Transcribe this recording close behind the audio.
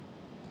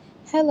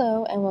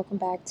Hello, and welcome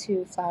back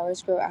to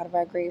Flowers Grow Out of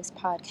Our Graves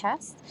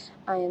podcast.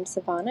 I am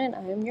Savannah, and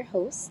I am your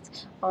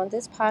host. On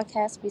this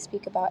podcast, we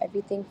speak about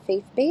everything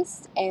faith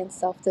based and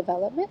self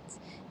development.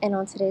 And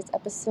on today's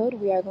episode,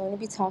 we are going to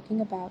be talking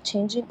about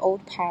changing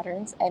old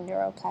patterns and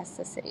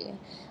neuroplasticity.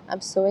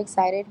 I'm so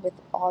excited with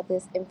all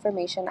this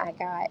information I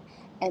got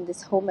and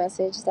this whole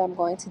message that I'm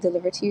going to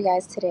deliver to you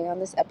guys today on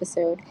this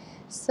episode.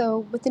 So,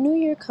 with the new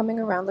year coming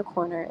around the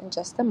corner in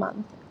just a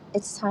month,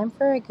 it's time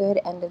for a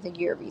good end of the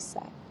year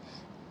reset.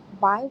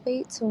 Why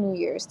wait till New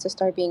Year's to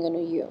start being a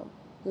new you?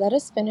 Let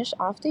us finish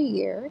off the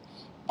year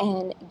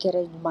and get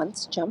a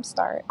month's jump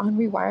start on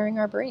rewiring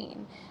our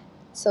brain.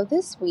 So,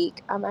 this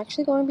week, I'm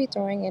actually going to be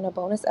throwing in a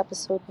bonus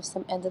episode with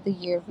some end of the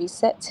year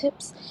reset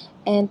tips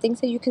and things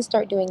that you can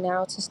start doing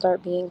now to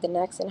start being the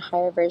next and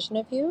higher version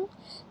of you.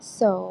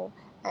 So,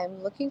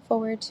 I'm looking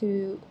forward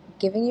to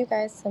giving you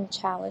guys some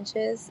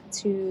challenges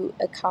to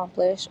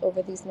accomplish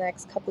over these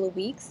next couple of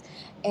weeks.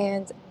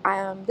 And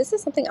this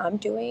is something I'm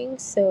doing,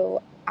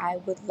 so I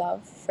would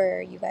love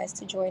for you guys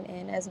to join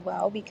in as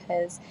well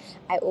because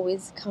I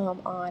always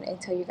come on and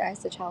tell you guys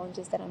the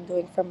challenges that I'm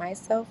doing for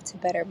myself to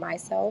better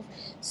myself.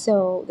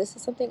 So, this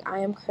is something I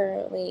am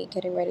currently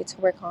getting ready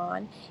to work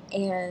on,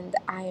 and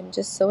I am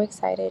just so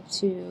excited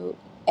to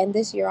end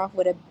this year off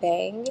with a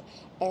bang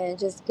and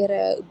just get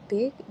a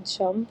big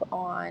jump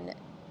on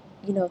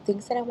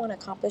things that I want to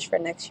accomplish for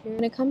next year.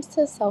 When it comes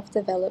to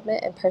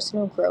self-development and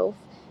personal growth,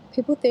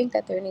 people think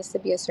that there needs to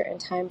be a certain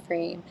time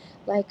frame,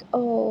 like,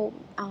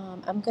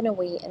 I'm gonna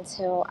wait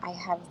until I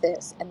have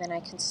this and then I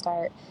can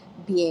start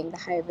being the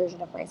higher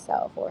version of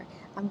myself, or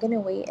I'm gonna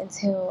wait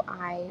until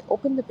I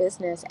open the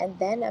business and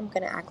then I'm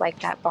gonna act like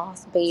that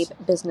boss babe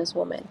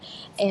businesswoman.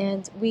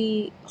 And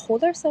we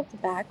hold ourselves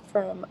back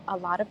from a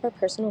lot of our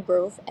personal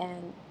growth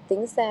and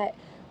things that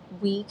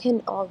we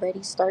can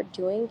already start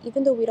doing,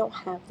 even though we don't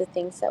have the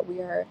things that we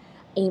are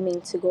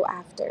aiming to go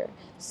after.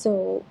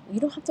 So you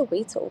don't have to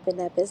wait to open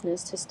that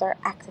business to start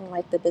acting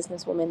like the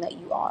businesswoman that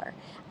you are.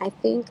 I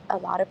think a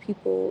lot of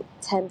people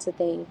tend to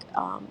think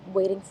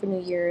waiting for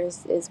New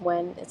Year's is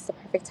when it's the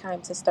perfect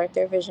time to start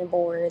their vision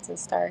boards and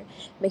start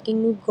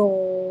making new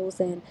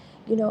goals. And,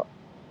 you know,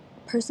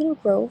 personal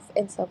growth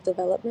and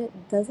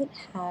self-development doesn't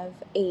have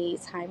a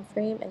time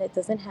frame and it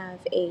doesn't have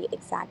a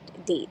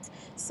exact date.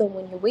 So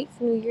when you wait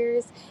for New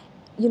Year's,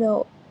 you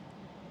know,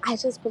 I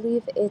just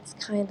believe it's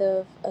kind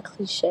of a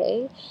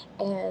cliche,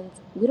 and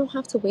we don't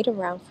have to wait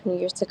around for New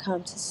Year's to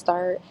come to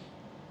start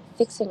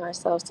fixing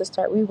ourselves, to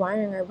start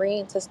rewiring our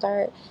brain, to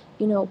start,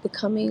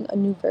 becoming a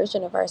new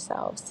version of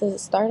ourselves, to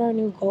start our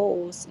new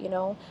goals.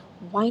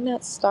 Why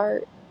not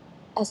start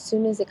as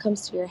soon as it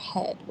comes to your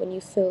head when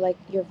you feel like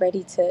you're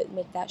ready to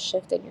make that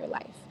shift in your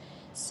life?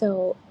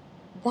 So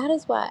that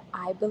is why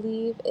I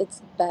believe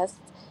it's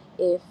best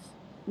if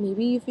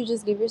maybe if you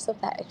just give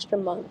yourself that extra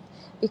month,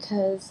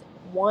 because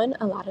one,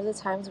 a lot of the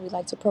times we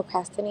like to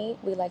procrastinate,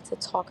 we like to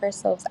talk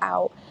ourselves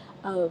out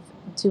of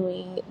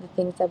doing the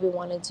things that we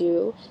want to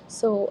do.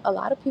 So a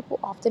lot of people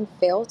often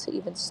fail to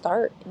even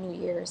start New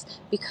Year's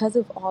because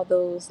of all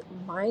those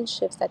mind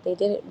shifts that they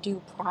didn't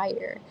do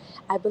prior.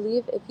 I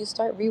believe if you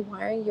start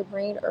rewiring your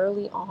brain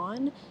early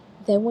on,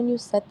 then when you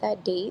set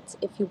that date,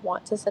 if you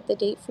want to set the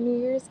date for New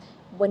Year's,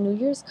 when New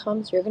Year's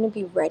comes, you're going to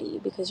be ready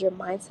because your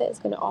mindset is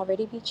going to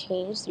already be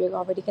changed. You're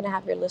already going to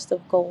have your list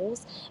of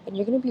goals, and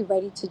you're going to be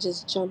ready to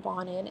just jump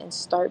on in and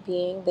start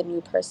being the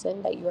new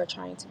person that you are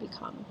trying to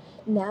become.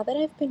 Now that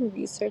I've been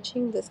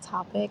researching this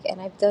topic,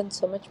 and I've done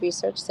so much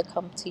research to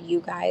come to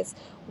you guys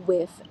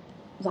with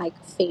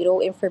like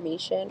fatal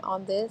information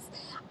on this,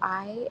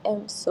 I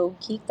am so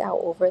geeked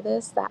out over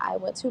this that I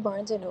went to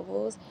Barnes and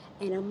Nobles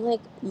and I'm like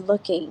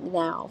looking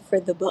now for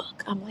the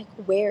book. I'm like,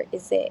 where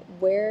is it?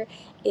 Where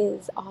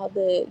is all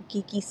the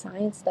geeky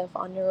science stuff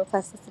on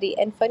neuroplasticity?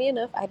 And funny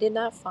enough, I did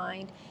not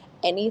find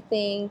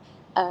anything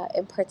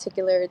in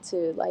particular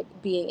to like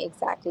being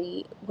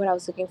exactly what I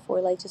was looking for,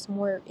 like just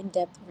more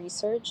in-depth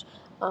research,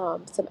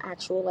 some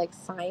actual like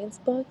science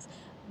books.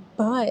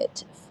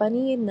 But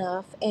funny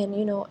enough, and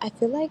I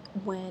feel like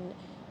when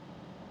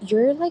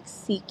you're like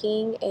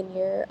seeking and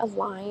you're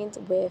aligned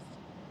with,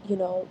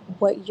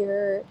 what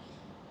you're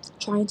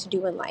trying to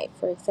do in life.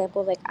 For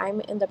example, like I'm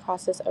in the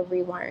process of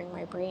rewiring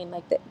my brain.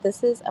 Like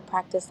this is a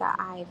practice that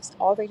I've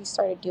already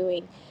started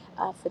doing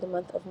for the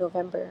month of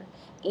November.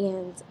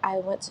 And I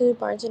went to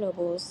Barnes and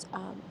Nobles,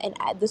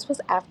 this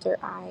was after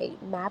I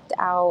mapped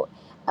out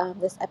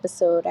this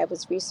episode. I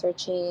was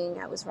researching,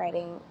 I was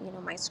writing,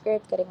 my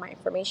script, getting my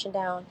information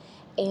down.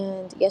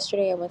 And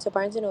yesterday I went to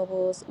Barnes and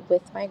Nobles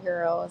with my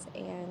girls,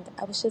 and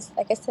I was just,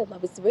 like I said, I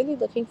was really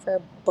looking for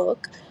a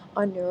book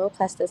on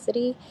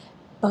neuroplasticity,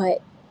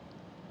 but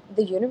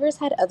the universe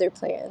had other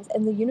plans,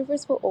 and the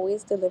universe will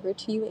always deliver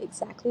to you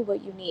exactly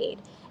what you need.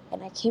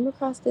 And I came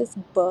across this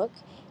book,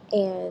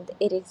 and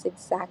it is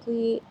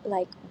exactly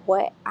like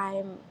what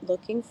I'm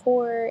looking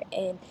for.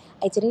 And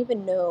I didn't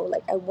even know,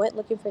 like, I went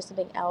looking for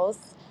something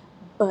else,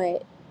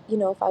 but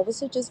if I was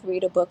to just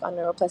read a book on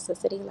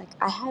neuroplasticity, like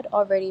I had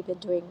already been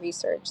doing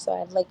research, so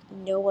I like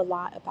know a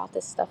lot about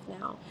this stuff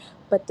now.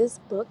 But this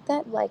book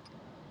that like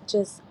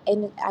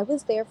and I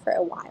was there for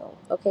a while.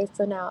 Okay,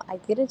 so now I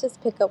didn't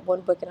just pick up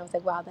one book and I was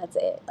like, wow, that's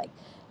it. Like,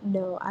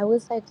 no, I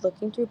was like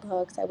looking through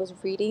books. I was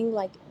reading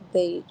like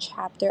the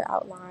chapter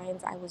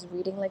outlines. I was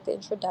reading like the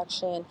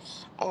introduction,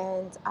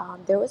 and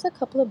there was a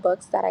couple of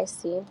books that I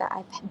seen that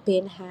I've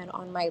been had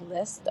on my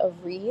list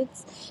of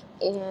reads,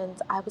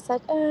 and I was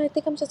like, I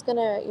think I'm just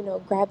gonna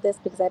grab this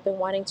because I've been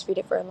wanting to read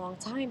it for a long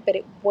time, but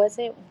it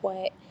wasn't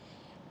what,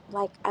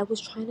 like, I was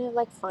trying to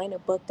like find a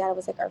book that I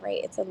was like, all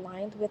right, it's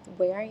aligned with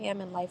where I am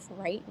in life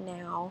right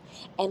now,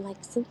 and like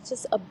since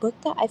just a book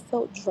that I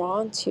felt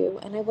drawn to,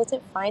 and I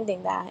wasn't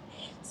finding that.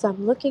 So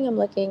I'm looking,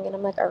 and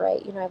I'm like, all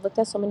right, I've looked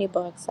at so many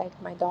books.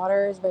 Like my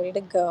daughter is ready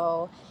to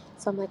go,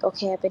 so I'm like,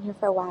 okay, I've been here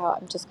for a while.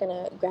 I'm just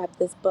gonna grab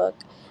this book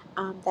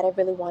that I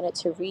really wanted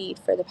to read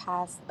for the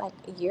past like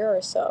year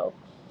or so.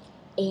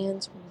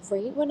 And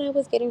right when I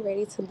was getting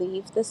ready to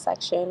leave the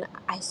section,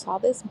 I saw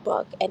this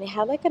book and it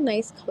had like a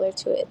nice color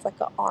to it. It's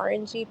like an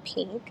orangey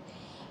pink.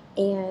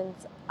 And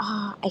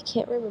I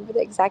can't remember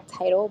the exact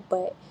title,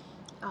 but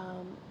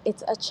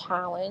it's a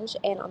challenge.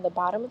 And on the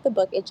bottom of the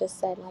book, it just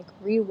said like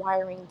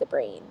rewiring the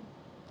brain.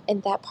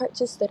 And that part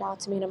just stood out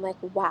to me. And I'm like,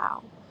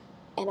 wow.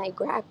 And I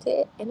grabbed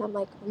it and I'm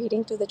like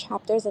reading through the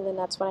chapters. And then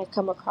that's when I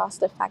come across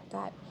the fact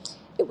that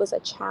it was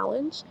a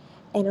challenge.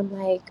 And I'm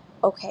like,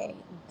 okay,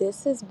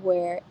 this is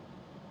where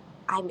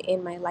I'm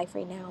in my life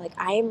right now. Like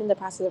I am in the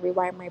process of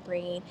rewiring my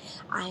brain.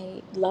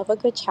 I love a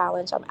good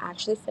challenge. I'm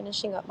actually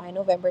finishing up my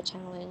November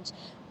challenge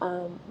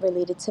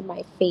related to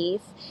my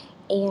faith,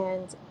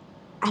 and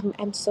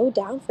I'm so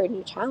down for a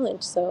new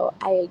challenge. So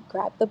I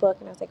grabbed the book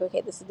and I was like, okay,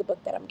 this is the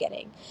book that I'm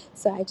getting.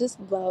 So I just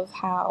love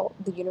how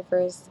the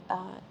universe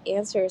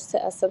answers to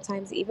us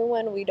sometimes, even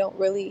when we don't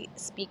really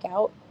speak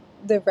out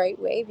the right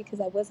way,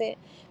 because I wasn't,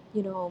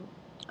 you know,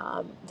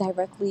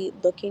 directly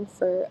looking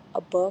for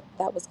a book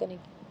that was going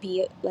to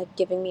be like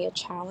giving me a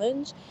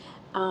challenge.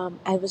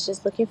 I was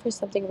just looking for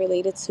something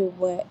related to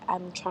what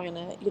I'm trying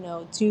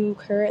to, do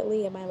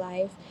currently in my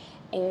life.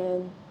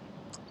 And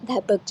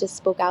that book just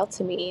spoke out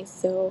to me.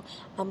 So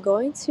I'm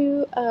going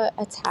to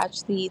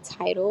attach the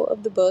title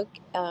of the book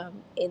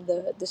in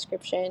the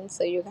description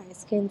so you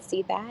guys can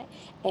see that.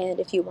 And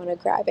if you want to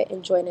grab it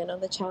and join in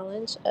on the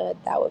challenge,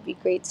 that would be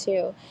great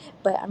too.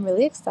 But I'm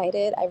really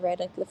excited. I read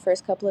like the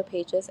first couple of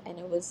pages and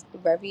it was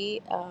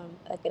very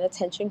like an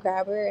attention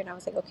grabber. And I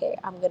was like, okay,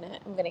 I'm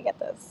gonna get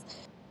this.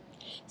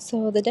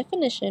 So, the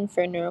definition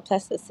for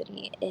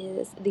neuroplasticity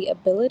is the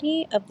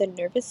ability of the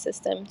nervous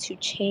system to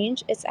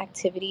change its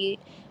activity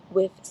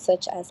with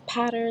such as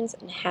patterns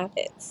and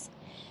habits.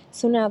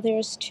 So, now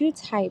there's two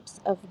types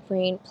of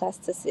brain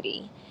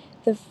plasticity.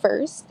 The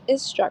first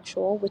is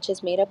structural, which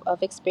is made up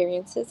of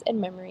experiences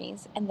and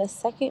memories, and the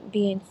second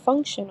being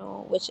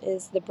functional, which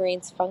is the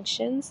brain's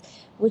functions,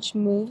 which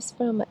moves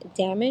from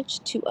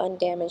damaged to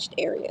undamaged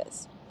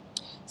areas.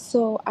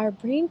 So, our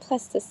brain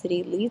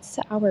plasticity leads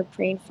to our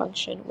brain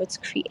function,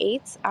 which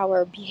creates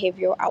our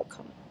behavioral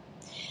outcome.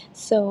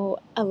 So,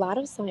 a lot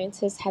of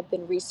scientists have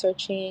been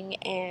researching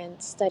and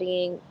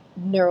studying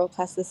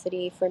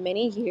neuroplasticity for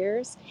many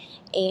years,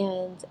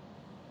 and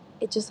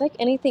it just like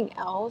anything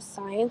else,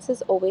 science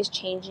is always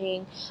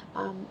changing.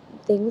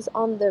 Things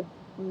on the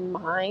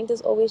mind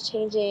is always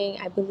changing.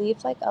 I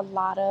believe like a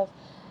lot of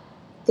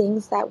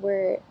things that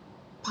were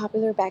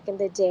popular back in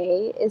the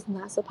day is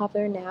not so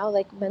popular now.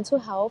 Like mental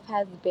health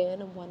has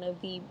been one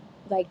of the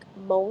like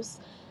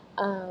most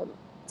um,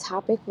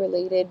 topic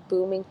related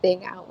booming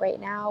thing out right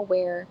now,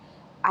 where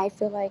I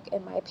feel like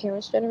in my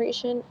parents'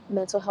 generation,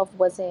 mental health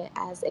wasn't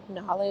as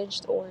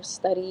acknowledged or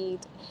studied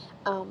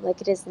like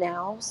it is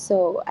now.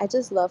 So I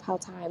just love how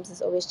times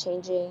is always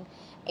changing,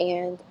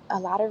 and a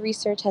lot of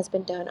research has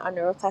been done on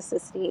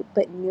neuroplasticity,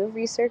 but new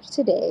research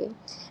today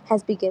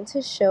has begun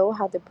to show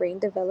how the brain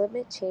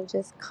development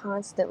changes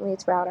constantly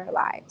throughout our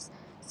lives.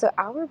 So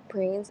our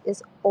brains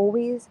is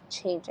always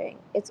changing.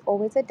 It's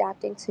always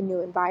adapting to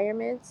new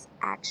environments,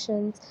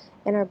 actions,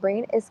 and our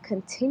brain is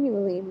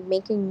continually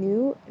making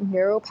new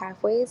neural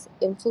pathways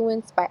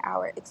influenced by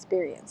our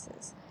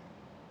experiences.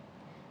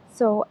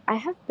 So I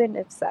have been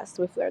obsessed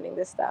with learning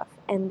this stuff,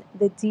 and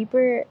the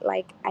deeper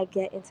like I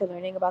get into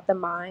learning about the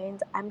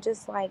mind, I'm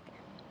just like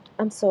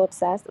I'm so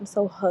obsessed. I'm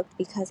so hooked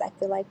because I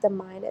feel like the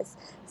mind is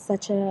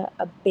such a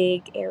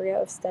big area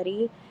of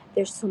study.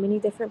 There's so many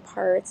different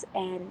parts,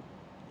 and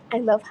I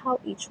love how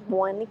each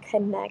one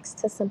connects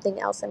to something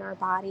else in our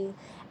body.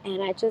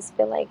 And I just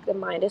feel like the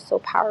mind is so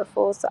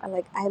powerful. So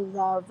I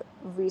love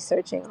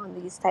researching on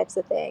these types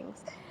of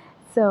things.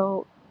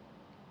 So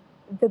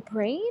the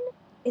brain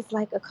is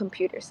like a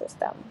computer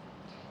system.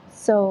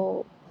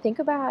 So think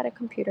about how a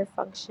computer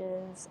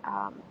functions.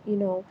 On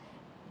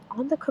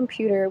the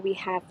computer we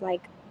have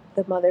like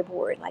the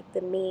motherboard, like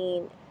the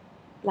main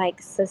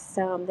like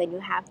system. Then you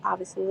have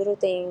obviously little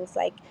things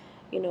like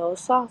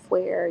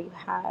software. You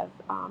have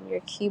your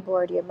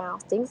keyboard, your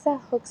mouse, things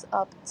that hooks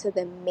up to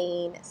the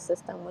main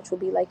system, which will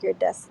be like your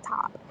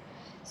desktop.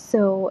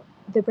 So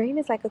the brain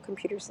is like a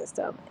computer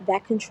system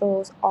that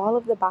controls all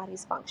of the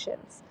body's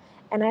functions,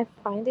 and I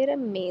find it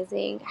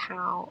amazing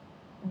how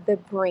the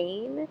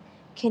brain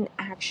can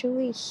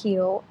actually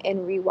heal and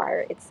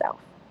rewire itself.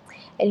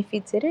 And if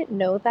you didn't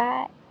know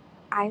that,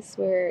 I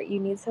swear you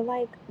need to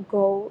like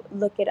go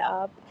look it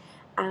up.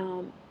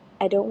 Um,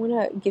 I don't want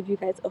to give you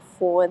guys a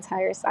full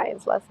entire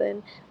science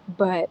lesson,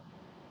 but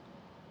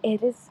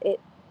it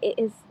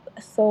is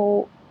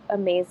so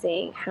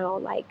amazing how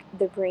like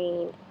the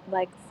brain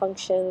like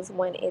functions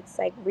when it's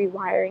like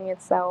rewiring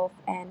itself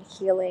and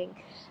healing.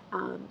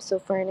 So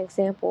for an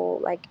example,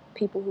 like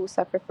people who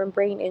suffer from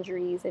brain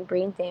injuries and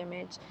brain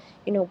damage,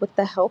 with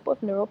the help of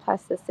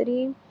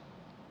neuroplasticity,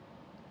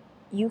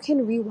 you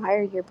can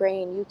rewire your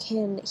brain, you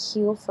can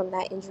heal from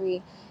that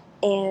injury.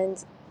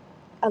 And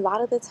a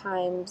lot of the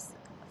times,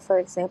 for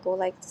example,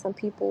 like some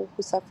people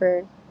who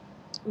suffer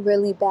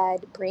really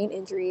bad brain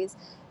injuries,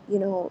 you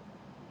know,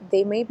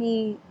 they may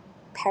be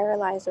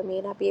paralyzed or may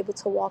not be able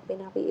to walk, may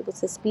not be able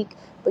to speak,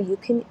 but you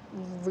can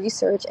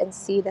research and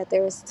see that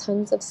there's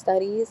tons of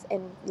studies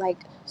and like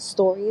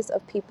stories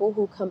of people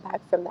who come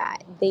back from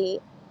that. They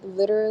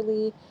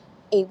literally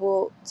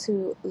able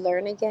to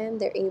learn again,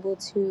 they're able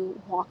to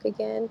walk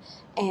again,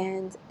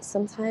 and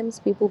sometimes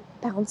people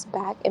bounce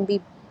back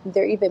and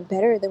they're even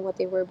better than what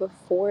they were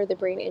before the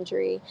brain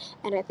injury.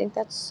 And I think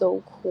that's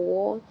so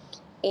cool.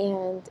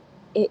 And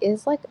it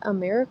is like a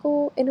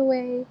miracle in a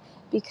way,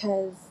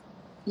 because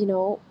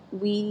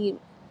we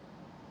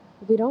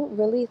don't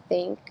really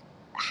think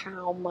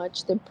how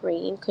much the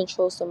brain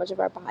controls so much of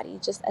our body,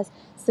 just as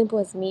simple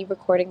as me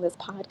recording this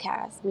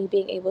podcast, me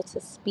being able to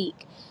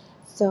speak.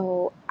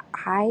 So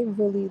I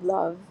really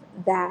love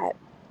that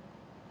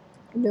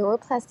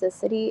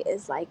neuroplasticity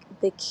is like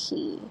the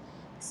key.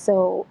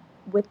 So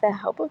with the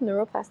help of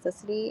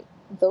neuroplasticity,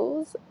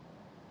 those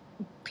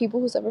people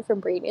who suffer from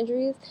brain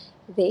injuries,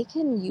 they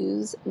can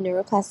use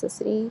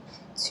neuroplasticity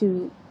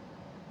to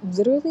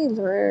literally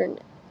learn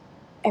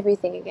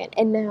everything again.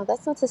 And now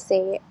that's not to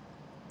say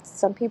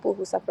some people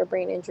who suffer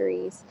brain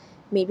injuries,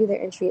 maybe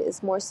their injury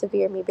is more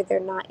severe, maybe they're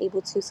not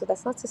able to. So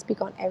that's not to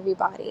speak on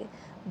everybody.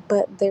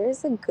 But there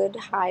is a good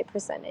high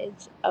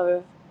percentage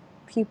of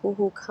people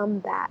who come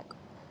back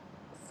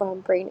from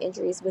brain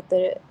injuries with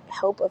the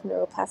help of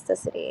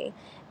neuroplasticity.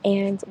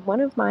 And one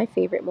of my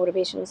favorite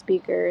motivational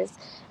speakers,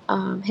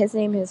 his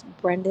name is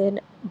Brendan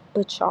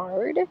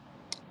Burchard,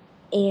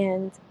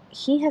 and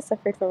he has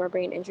suffered from a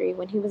brain injury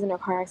when he was in a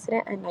car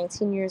accident at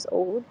 19 years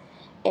old.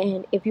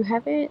 And if you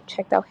haven't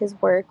checked out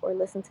his work or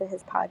listened to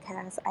his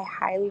podcast, I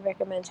highly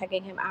recommend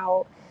checking him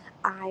out.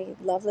 I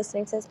love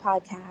listening to his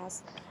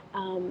podcast.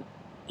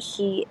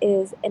 He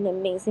is an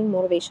amazing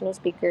motivational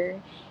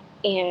speaker.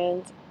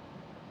 And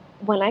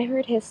when I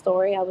heard his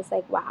story, I was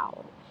like,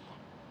 wow.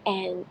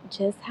 And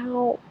just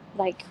how,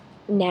 like,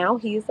 now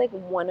he's like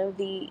one of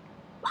the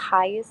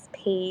highest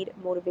paid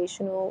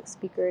motivational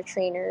speaker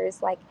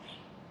trainers. Like,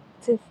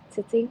 to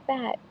think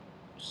that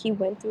he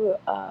went through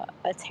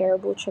a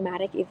terrible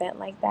traumatic event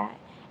like that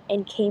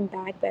and came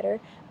back better.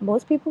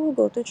 Most people who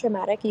go through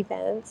traumatic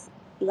events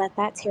let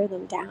that tear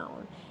them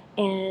down.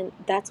 And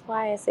that's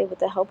why I say with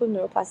the help of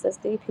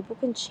neuroplasticity, people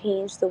can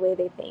change the way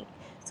they think.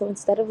 So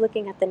instead of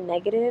looking at the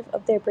negative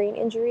of their brain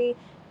injury,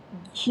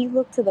 he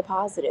looked to the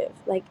positive.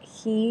 Like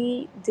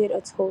he did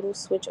a total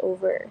switch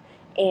over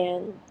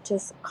and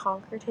just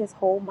conquered his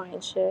whole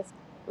mind shift.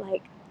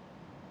 Like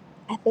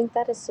I think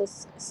that is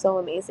just so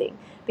amazing,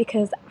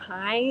 because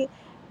I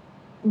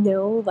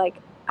know, like,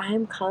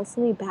 I'm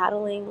constantly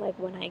battling, like,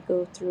 when I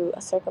go through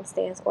a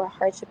circumstance or a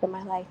hardship in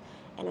my life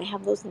and I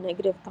have those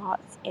negative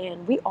thoughts,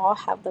 and we all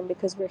have them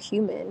because we're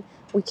human.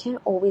 We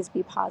can't always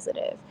be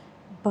positive.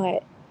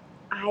 But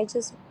I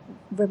just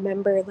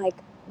remember, like,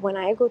 when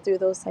I go through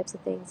those types of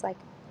things, like,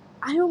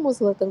 I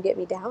almost let them get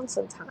me down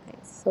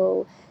sometimes.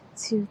 So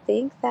to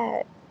think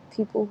that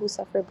people who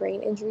suffer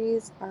brain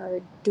injuries are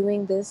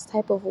doing this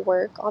type of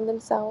work on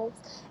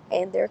themselves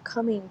and they're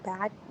coming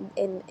back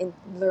and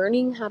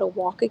learning how to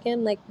walk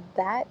again, like,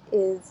 that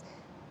is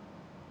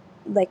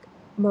like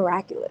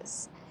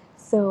miraculous.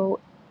 So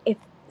if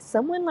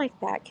someone like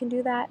that can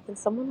do that, then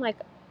someone like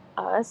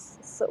us,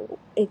 so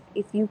if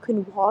you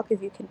can walk,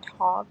 if you can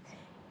talk,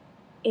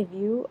 if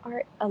you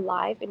are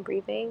alive and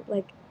breathing,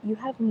 like, you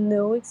have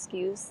no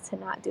excuse to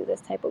not do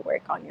this type of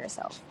work on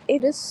yourself.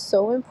 It is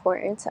so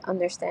important to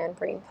understand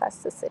brain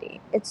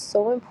plasticity. It's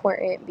so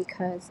important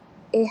because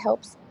it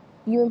helps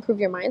you improve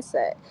your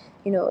mindset.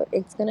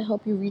 It's going to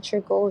help you reach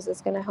your goals.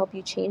 It's going to help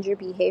you change your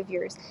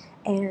behaviors.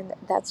 And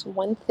that's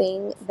one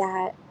thing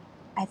that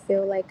I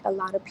feel like a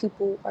lot of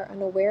people are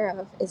unaware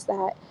of, is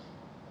that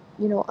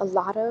a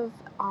lot of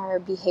our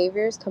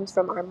behaviors comes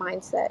from our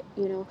mindset.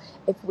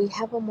 If we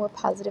have a more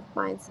positive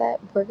mindset,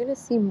 we're going to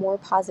see more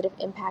positive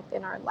impact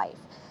in our life.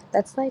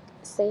 That's like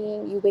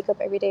saying you wake up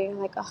every day and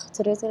you're like, oh,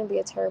 today's going to be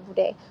a terrible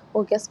day.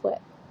 Well, guess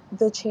what?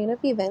 The chain of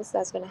events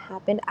that's going to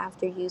happen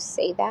after you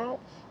say that,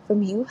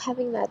 from you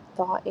having that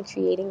thought and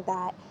creating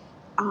that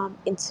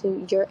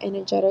into your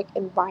energetic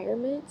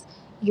environment,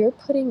 you're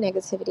putting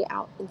negativity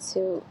out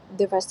into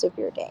the rest of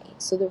your day.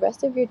 So the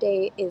rest of your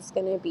day is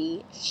going to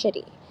be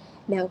shitty.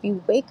 Now, if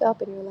you wake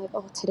up and you're like,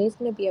 oh, today's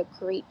going to be a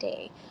great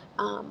day.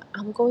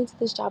 I'm going to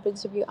this job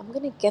interview. I'm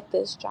going to get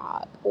this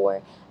job.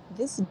 Or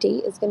this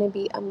date is going to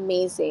be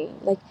amazing.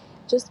 Like,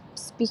 just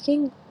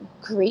speaking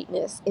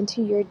greatness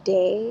into your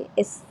day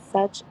is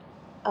such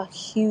a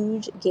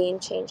huge game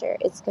changer.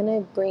 It's going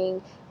to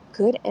bring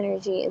good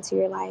energy into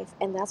your life.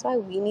 And that's why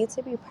we need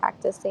to be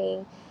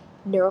practicing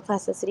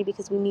neuroplasticity,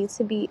 because we need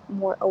to be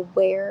more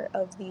aware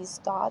of these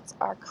thoughts.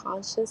 Our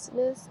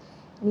consciousness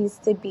needs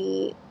to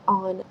be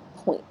on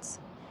point.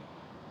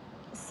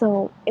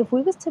 So, if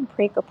we was to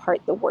break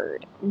apart the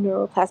word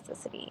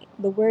neuroplasticity,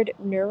 the word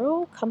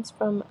neuro comes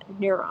from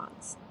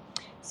neurons.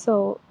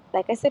 So,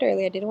 like I said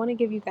earlier, I didn't want to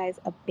give you guys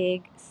a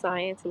big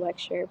science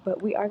lecture,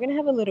 but we are going to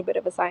have a little bit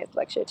of a science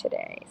lecture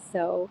today.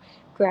 So,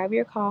 grab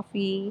your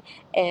coffee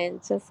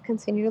and just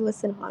continue to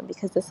listen on,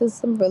 because this is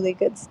some really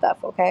good stuff,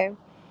 okay?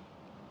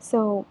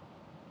 So,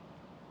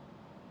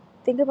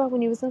 think about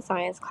when you was in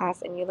science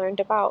class and you learned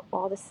about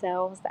all the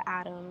cells, the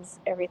atoms,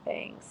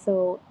 everything.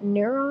 So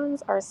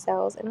neurons are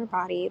cells in our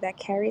body that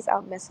carries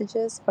out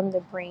messages from the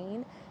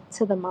brain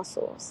to the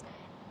muscles.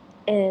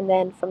 And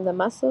then from the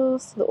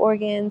muscles to the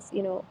organs,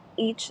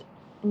 each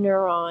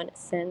neuron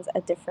sends a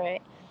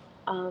different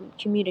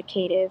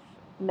communicative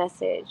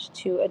message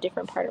to a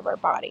different part of our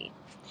body.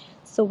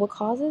 So, what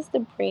causes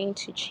the brain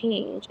to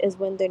change is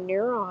when the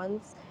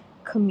neurons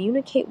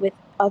communicate with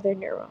other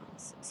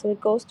neurons. So, it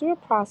goes through a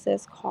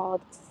process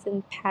called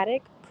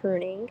sympathetic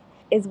pruning,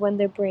 is when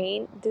the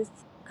brain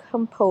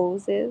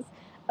decomposes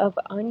of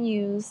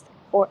unused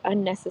or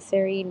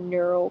unnecessary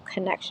neural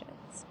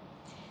connections.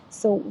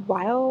 So,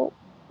 while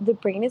the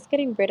brain is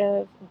getting rid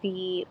of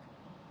the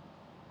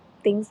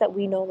things that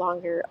we no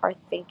longer are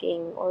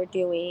thinking or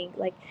doing,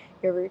 like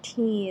your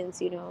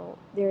routines,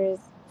 there's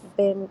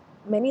been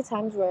many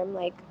times where I'm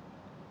like,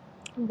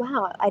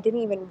 wow, I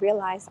didn't even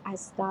realize I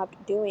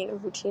stopped doing a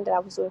routine that I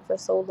was doing for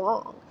so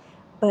long.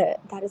 But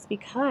that is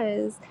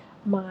because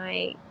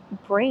my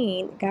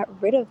brain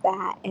got rid of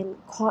that and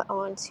caught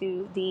on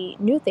to the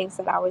new things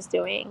that I was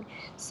doing.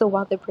 So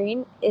while the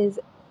brain is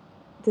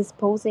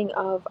disposing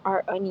of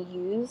our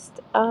unused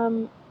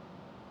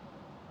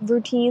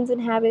routines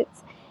and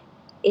habits,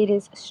 it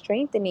is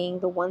strengthening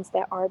the ones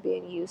that are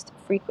being used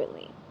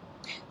frequently.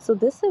 So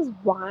this is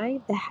why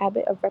the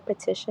habit of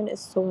repetition is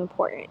so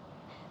important.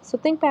 So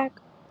think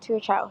back to your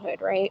childhood,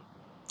 right?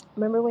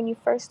 Remember when you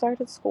first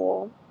started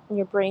school,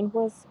 your brain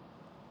was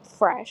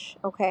fresh,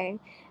 okay?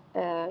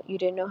 You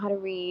didn't know how to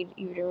read,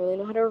 you didn't really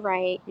know how to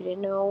write, you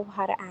didn't know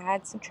how to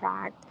add,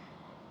 subtract.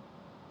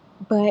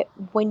 But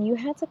when you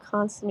had to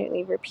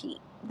constantly repeat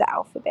the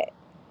alphabet,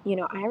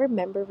 I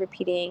remember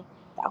repeating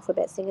the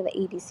alphabet, singing the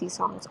ABC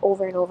songs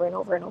over and over and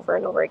over and over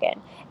and over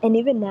again. And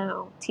even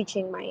now,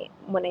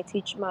 when I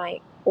teach my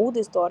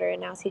oldest daughter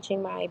and now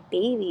teaching my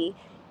baby,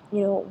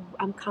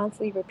 I'm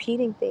constantly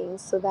repeating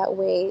things so that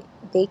way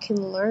they can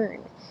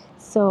learn.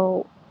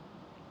 So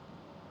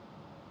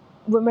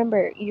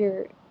remember,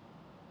 you're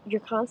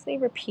constantly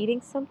repeating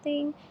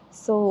something,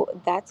 so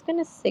that's going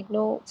to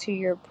signal to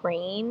your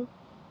brain,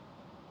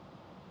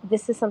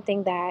 this is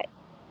something that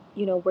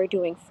we're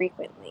doing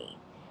frequently,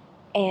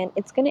 and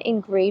it's going to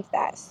engrave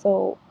that.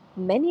 So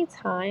many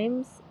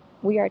times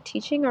we are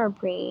teaching our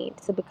brain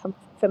to become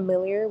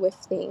familiar with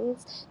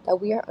things that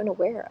we are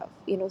unaware of,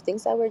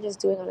 things that we're just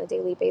doing on a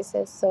daily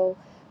basis. So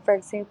for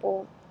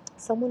example,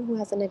 someone who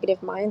has a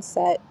negative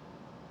mindset,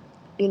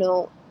 you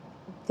know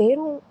they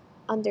don't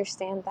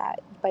understand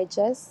that by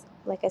just,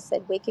 like I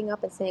said, waking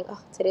up and saying,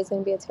 oh, today's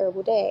going to be a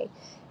terrible day,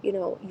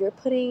 you're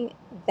putting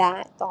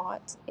that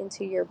thought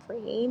into your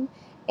brain.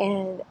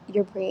 And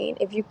your brain,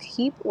 if you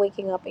keep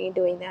waking up and you're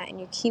doing that, and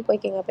you keep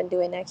waking up and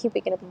doing that, keep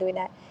waking up and doing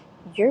that,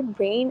 your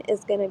brain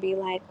is going to be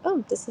like,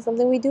 oh, this is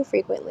something we do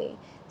frequently.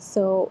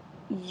 So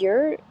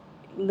you're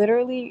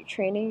literally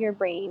training your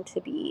brain to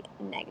be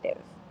negative.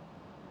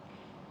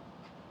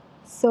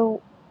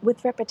 So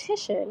with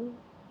repetition,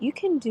 you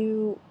can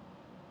do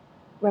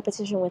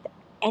repetition with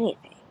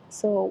anything.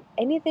 So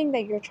anything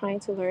that you're trying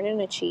to learn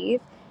and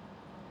achieve,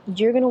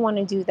 you're going to want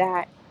to do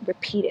that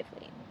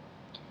repeatedly.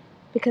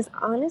 Because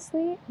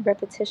honestly,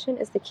 repetition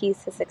is the key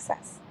to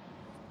success.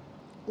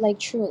 Like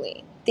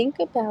truly, think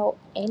about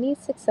any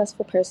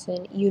successful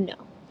person you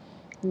know.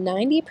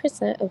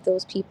 90% of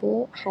those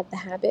people have the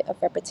habit of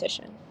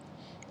repetition.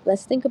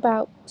 Let's think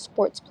about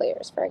sports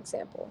players, for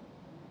example.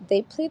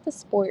 They played the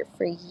sport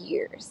for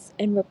years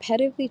and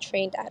repetitively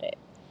trained at it.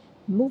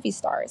 Movie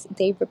stars,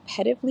 they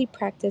repetitively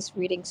practice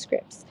reading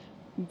scripts.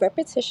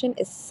 Repetition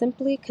is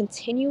simply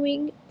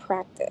continuing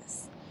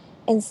practice.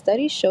 And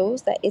study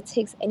shows that it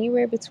takes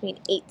anywhere between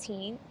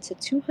 18 to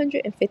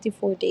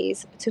 254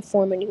 days to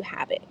form a new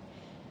habit.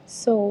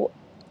 So,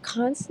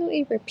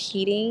 constantly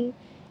repeating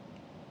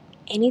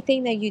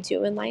anything that you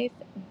do in life,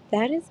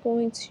 that is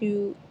going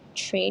to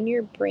train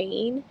your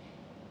brain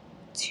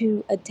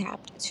to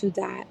adapt to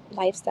that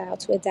lifestyle,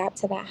 to adapt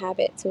to that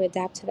habit, to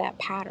adapt to that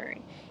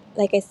pattern.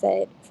 Like I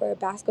said, for a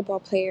basketball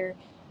player,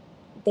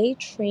 they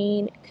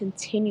train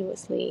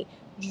continuously,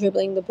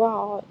 dribbling the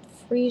ball,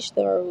 free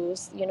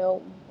throws,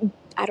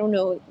 I don't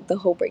know the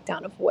whole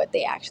breakdown of what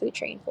they actually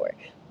train for,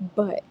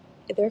 but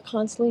they're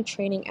constantly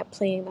training at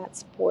playing that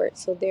sport.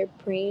 So their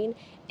brain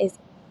is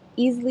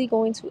easily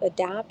going to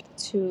adapt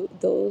to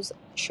those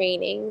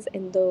trainings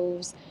and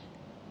those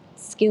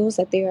skills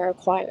that they are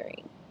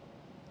acquiring.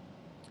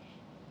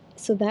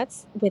 So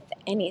that's with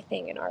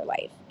anything in our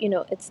life.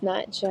 It's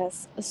not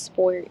just a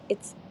sport.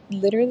 It's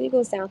literally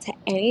goes down to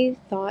any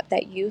thought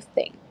that you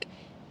think,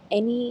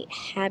 any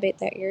habit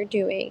that you're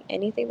doing,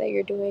 anything that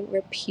you're doing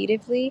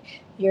repeatedly,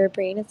 your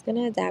brain is going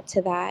to adapt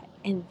to that,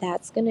 and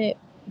that's going to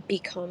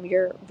become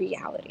your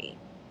reality.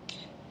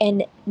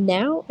 And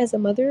now, as a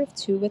mother of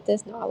two with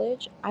this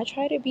knowledge, I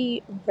try to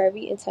be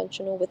very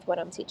intentional with what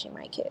I'm teaching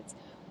my kids,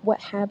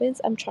 what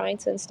habits I'm trying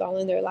to install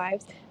in their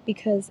lives,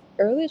 because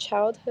early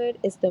childhood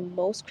is the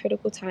most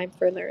critical time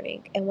for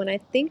learning. And when I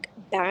think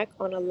back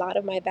on a lot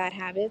of my bad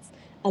habits,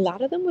 a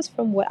lot of them was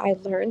from what I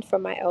learned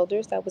from my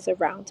elders that was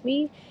around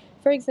me.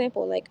 For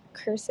example, like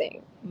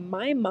cursing.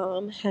 My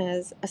mom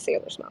has a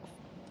sailor's mouth,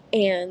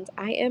 and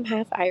I am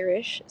half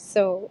Irish,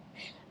 so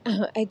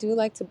I do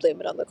like to blame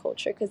it on the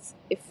culture, because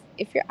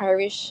if you're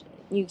Irish,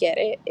 you get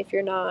it. If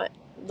you're not,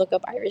 look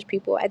up Irish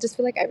people. I just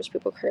feel like Irish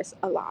people curse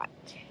a lot.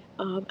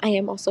 I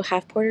am also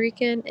half Puerto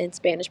Rican, and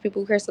Spanish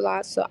people curse a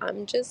lot, so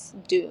I'm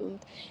just doomed.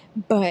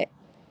 But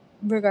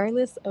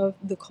regardless of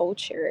the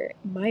culture,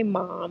 my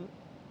mom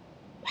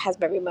has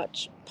very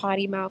much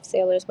potty mouth,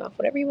 sailor's mouth,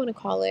 whatever you want to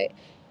call it.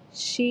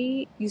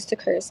 She used to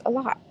curse a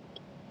lot.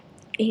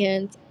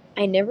 And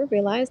I never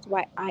realized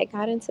why I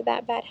got into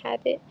that bad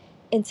habit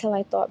until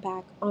I thought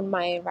back on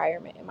my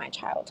environment in my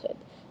childhood.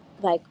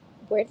 Like,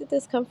 where did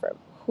this come from?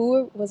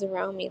 Who was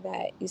around me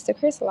that used to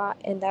curse a lot?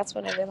 And that's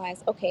when I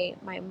realized, okay,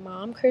 my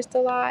mom cursed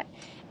a lot.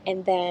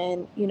 And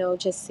then,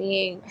 just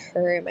seeing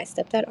her and my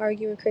stepdad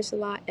argue and curse a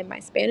lot, and my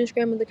Spanish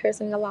grandmother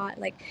cursing a lot.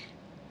 Like,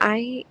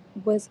 I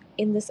was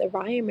in this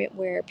environment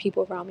where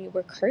people around me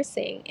were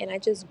cursing, and I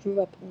just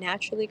grew up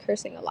naturally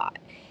cursing a lot.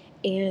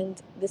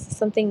 And this is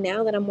something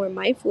now that I'm more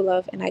mindful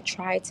of, and I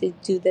try to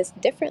do this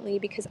differently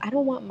because I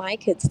don't want my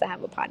kids to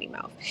have a potty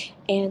mouth.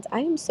 And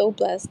I am so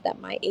blessed that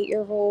my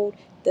 8-year-old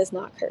does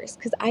not curse,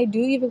 because I do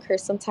even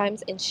curse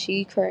sometimes, and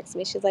she corrects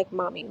me. She's like,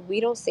 "Mommy,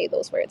 we don't say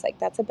those words. Like,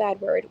 that's a bad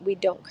word. We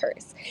don't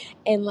curse."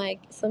 And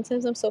like,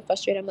 sometimes I'm so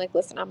frustrated. I'm like,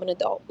 "Listen, I'm an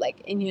adult."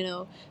 Like, and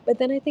but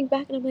then I think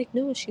back and I'm like,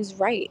 no, she's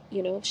right.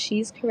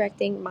 She's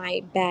correcting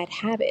my bad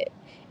habit.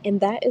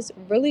 And that is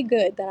really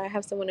good that I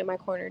have someone in my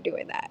corner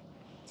doing that,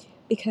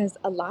 because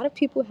a lot of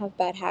people have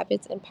bad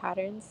habits and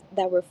patterns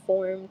that were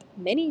formed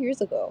many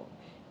years ago.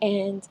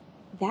 And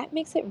that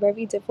makes it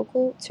very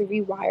difficult to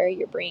rewire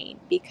your brain,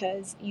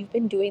 because you've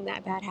been doing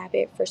that bad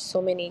habit for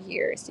so many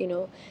years.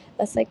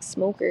 That's like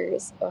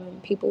smokers,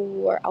 people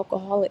who are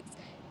alcoholics.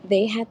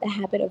 They had the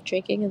habit of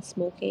drinking and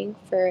smoking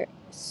for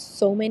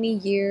so many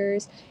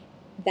years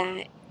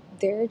that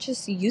they're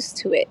just used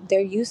to it. They're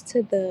used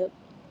to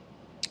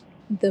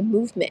the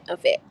movement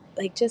of it,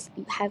 like just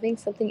having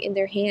something in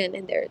their hand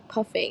and they're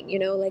puffing,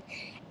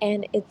 like.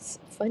 And it's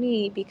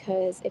funny,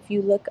 because if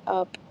you look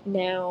up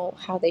now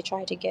how they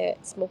try to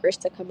get smokers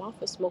to come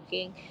off of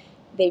smoking,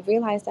 they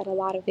realize that a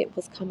lot of it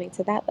was coming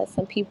to that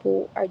some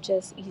people are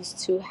just used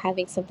to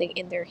having something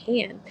in their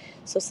hand.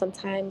 So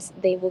sometimes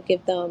they will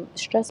give them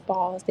stress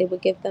balls, they will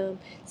give them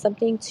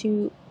something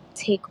to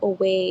take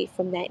away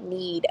from that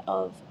need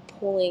of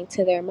pulling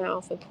to their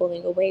mouth and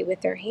pulling away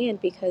with their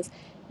hand, because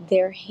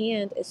their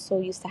hand is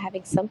so used to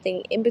having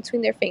something in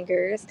between their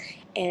fingers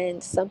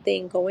and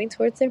something going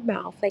towards their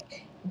mouth,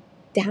 like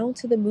down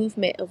to the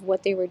movement of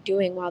what they were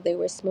doing while they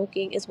were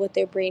smoking is what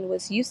their brain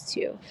was used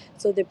to.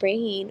 So the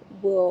brain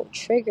will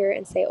trigger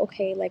and say,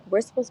 okay, like,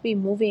 we're supposed to be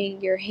moving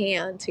your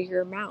hand to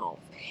your mouth.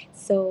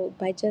 So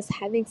by just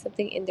having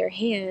something in their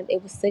hand,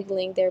 it was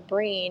signaling their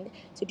brain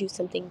to do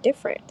something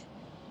different.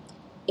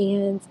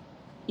 And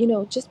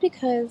just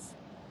because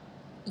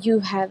you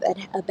have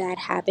a bad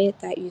habit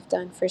that you've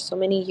done for so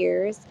many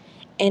years,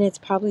 and it's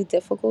probably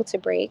difficult to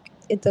break,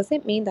 it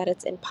doesn't mean that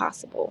it's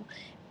impossible.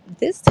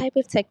 This type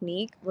of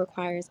technique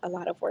requires a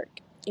lot of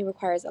work. It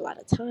requires a lot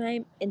of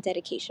time and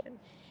dedication.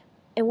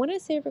 And when I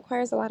say it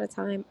requires a lot of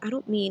time, I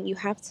don't mean you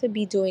have to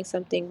be doing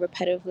something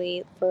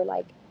repetitively for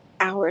like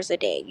hours a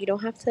day. You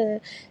don't have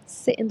to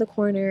sit in the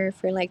corner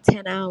for like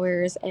 10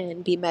 hours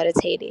and be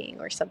meditating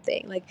or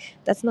something. Like,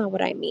 that's not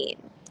what I mean.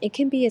 It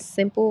can be as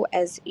simple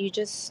as you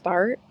just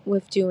start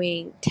with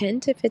doing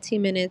 10 to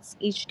 15 minutes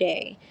each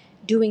day,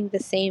 doing the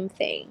same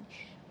thing,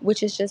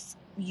 which is just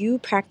you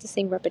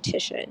practicing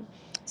repetition.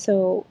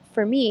 So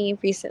for me,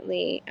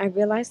 recently, I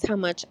realized how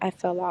much I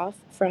fell off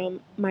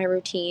from my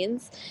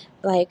routines.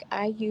 Like,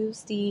 I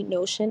use the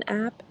Notion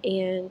app,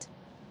 and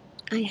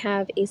I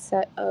have a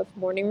set of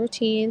morning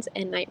routines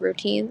and night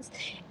routines.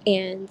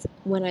 And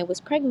when I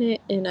was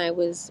pregnant and I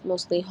was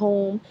mostly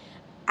home,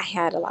 I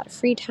had a lot of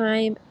free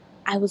time.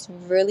 I was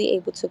really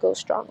able to go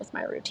strong with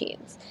my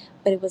routines.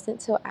 But it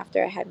wasn't until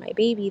after I had my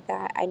baby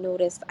that I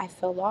noticed I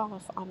fell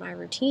off on my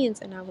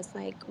routines. And I was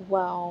like,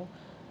 well,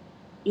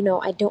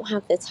 I don't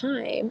have the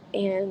time.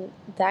 And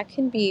that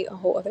can be a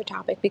whole other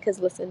topic, because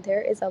listen,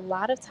 there is a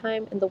lot of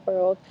time in the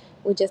world.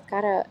 We just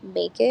gotta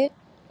make it.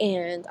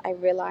 And I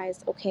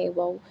realized, okay,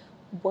 well,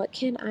 what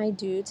can I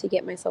do to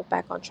get myself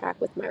back on track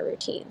with my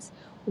routines?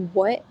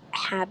 what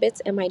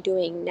habits am I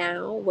doing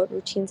now? What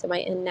routines am I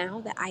in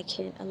now that I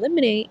can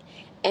eliminate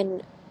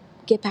and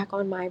get back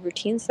on my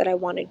routines that I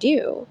want to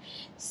do?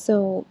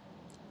 So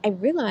I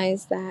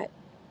realized that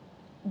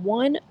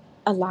one,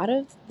 a lot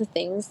of the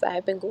things that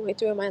I've been going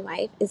through in my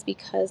life is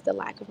because the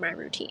lack of my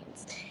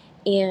routines.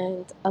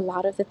 And a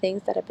lot of the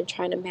things that I've been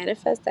trying to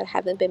manifest that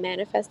haven't been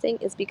manifesting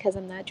is because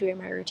I'm not doing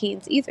my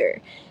routines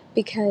either.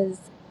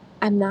 Because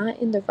I'm not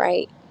in the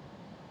right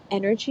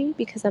energy,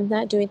 because I'm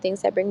not doing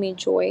things that bring me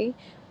joy,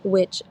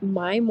 which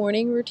my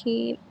morning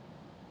routine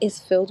is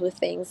filled with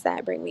things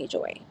that bring me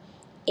joy.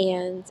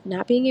 And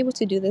not being able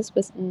to do this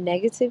was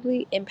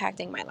negatively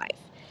impacting my life.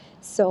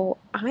 So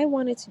I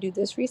wanted to do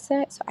this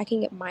reset so I can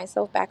get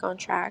myself back on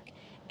track,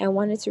 and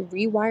wanted to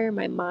rewire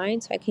my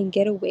mind so I can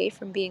get away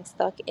from being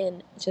stuck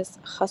in just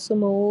hustle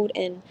mode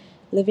and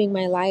living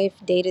my life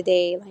day to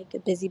day,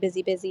 like busy,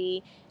 busy,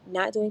 busy,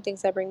 not doing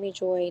things that bring me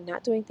joy,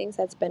 not doing things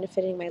that's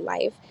benefiting my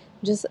life,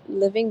 just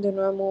living the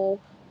normal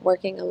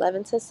working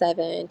 11 to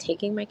 7,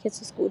 taking my kids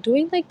to school,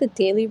 doing like the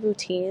daily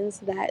routines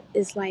that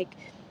is like,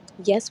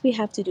 yes, we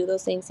have to do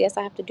those things. Yes,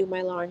 I have to do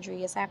my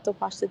laundry. Yes, I have to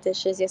wash the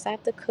dishes. Yes, I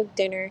have to cook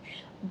dinner.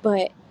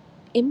 But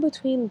in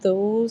between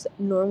those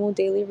normal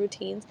daily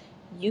routines,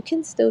 you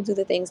can still do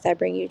the things that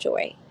bring you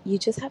joy. You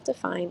just have to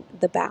find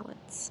the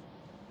balance.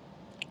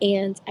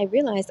 And I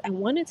realized I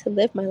wanted to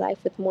live my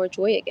life with more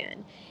joy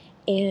again.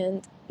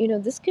 And,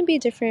 this can be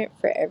different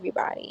for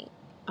everybody,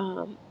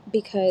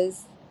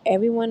 because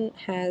everyone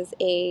has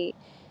a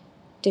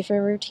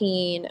different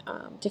routine,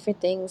 different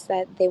things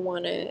that they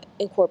want to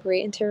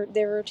incorporate into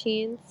their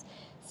routines.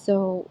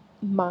 So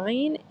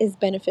mine is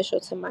beneficial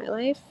to my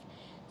life.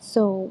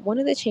 So one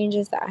of the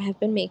changes that I have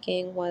been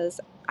making was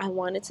I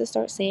wanted to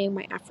start saying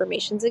my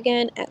affirmations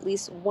again at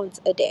least once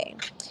a day.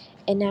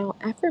 And now,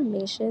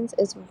 affirmations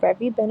is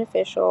very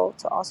beneficial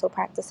to also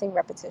practicing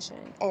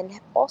repetition and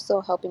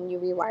also helping you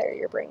rewire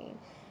your brain.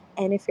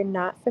 And if you're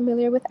not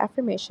familiar with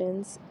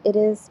affirmations, it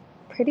is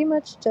pretty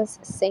much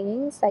just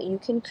sayings that you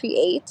can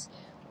create,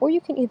 or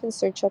you can even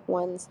search up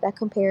ones that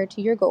compare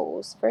to your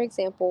goals. For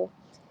example,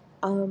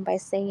 by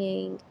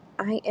saying,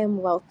 I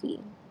am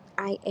wealthy,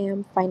 I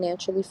am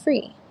financially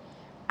free,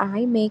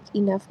 I make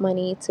enough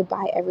money to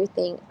buy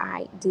everything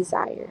I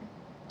desire.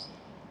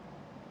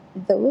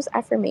 Those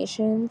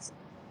affirmations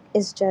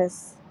is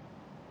just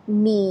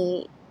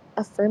me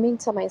affirming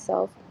to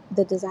myself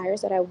the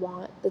desires that I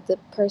want, the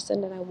person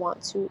that I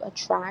want to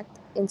attract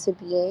into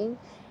being.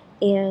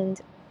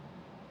 And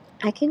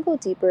I can go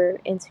deeper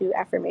into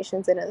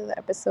affirmations in another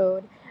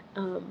episode.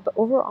 But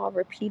overall,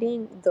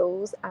 repeating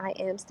those I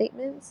am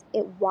statements,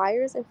 it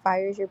wires and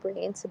fires your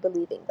brain to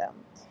believing them.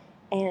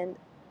 And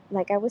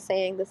like I was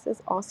saying, this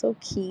is also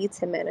key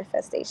to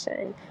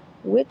manifestation,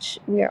 which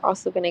we are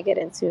also going to get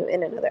into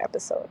in another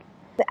episode.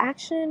 The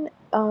action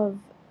of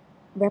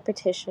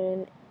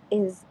repetition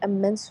is a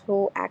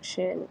mental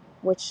action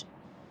which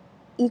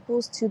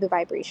equals to the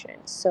vibration.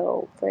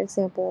 So, for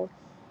example,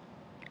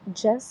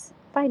 just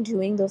by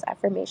doing those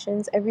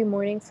affirmations every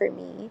morning for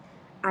me,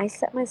 I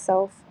set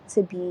myself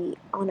to be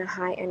on a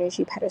high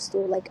energy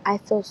pedestal. Like, I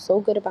feel so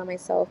good about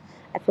myself.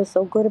 I feel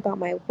so good about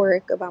my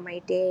work, about my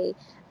day.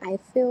 I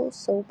feel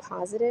so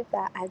positive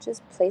that I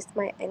just placed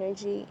my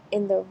energy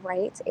in the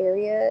right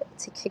area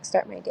to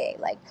kickstart my day.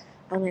 Like,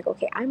 I'm like,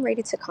 okay, I'm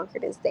ready to conquer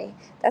this day.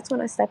 That's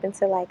when I step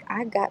into like,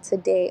 I got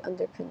today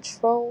under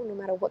control. No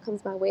matter what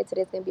comes my way,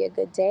 today's going to be a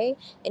good day.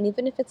 And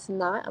even if it's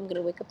not, I'm going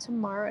to wake up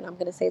tomorrow and I'm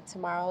going to say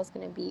tomorrow is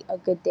going to be a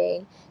good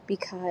day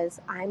because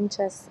I'm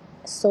just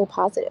so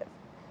positive.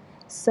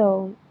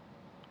 So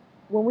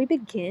when we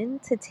begin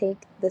to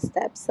take the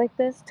steps like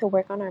this to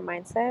work on our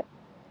mindset,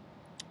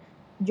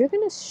 you're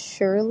going to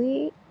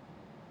surely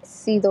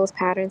see those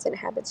patterns and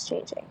habits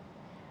changing.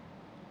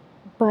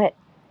 But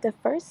the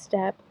first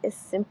step is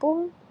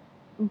simple,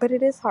 but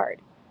it is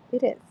hard.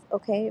 It is,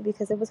 okay?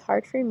 Because it was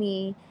hard for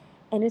me,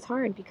 and it's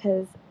hard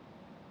because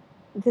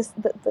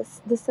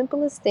the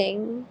simplest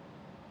thing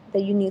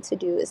that you need to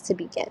do is to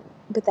begin.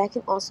 But that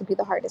can also be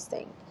the hardest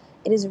thing.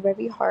 It is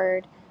very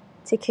hard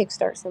to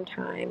kickstart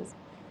sometimes.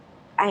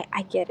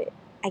 I get it.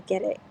 I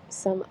get it.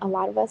 A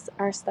lot of us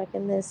are stuck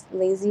in this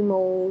lazy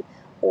mode,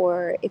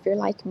 or if you're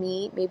like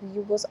me, maybe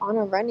you was on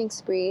a running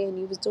spree and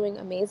you was doing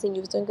amazing,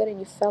 you was doing good, and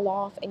you fell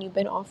off and you've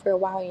been off for a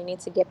while and you need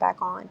to get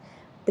back on.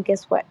 But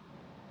guess what?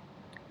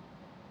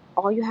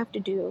 All you have to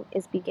do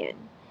is begin.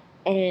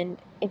 And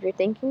if you're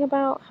thinking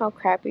about how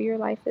crappy your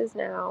life is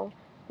now,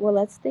 well,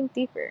 let's think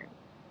deeper.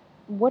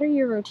 What are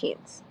your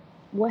routines?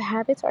 What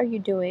habits are you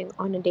doing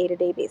on a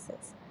day-to-day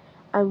basis?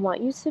 I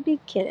want you to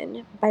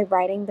begin by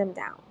writing them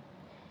down.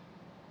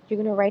 You're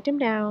going to write them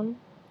down,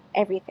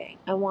 everything.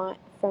 I want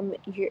from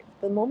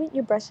the moment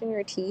you're brushing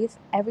your teeth,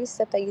 every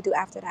step that you do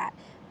after that.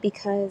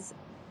 Because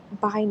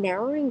by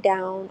narrowing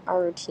down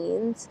our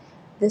routines,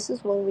 this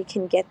is when we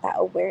can get that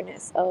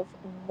awareness of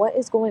what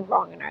is going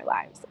wrong in our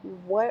lives.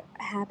 What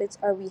habits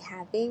are we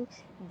having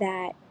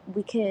that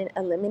we can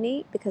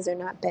eliminate because they're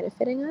not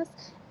benefiting us?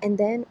 And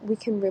then we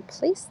can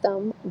replace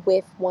them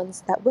with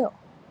ones that will.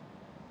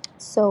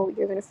 So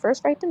you're going to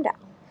first write them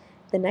down.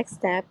 The next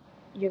step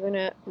you're going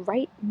to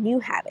write new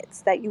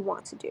habits that you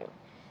want to do.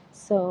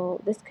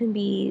 So this can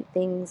be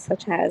things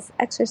such as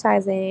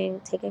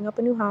exercising, taking up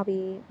a new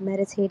hobby,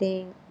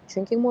 meditating,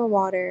 drinking more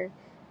water,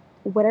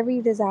 whatever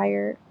you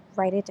desire,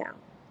 write it down.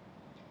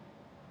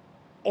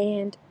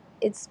 And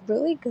it's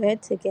really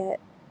good to get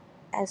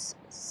as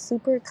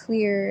super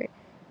clear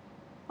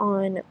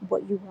on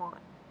what you want,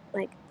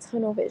 like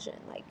tunnel vision,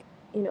 like,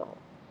 you know,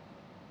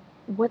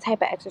 what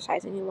type of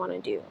exercising you want to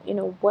do,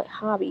 what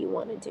hobby you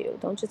want to do.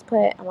 Don't just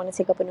put, I want to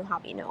take up a new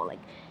hobby. No, like,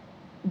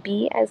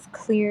 be as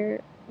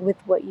clear with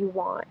what you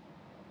want,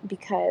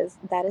 because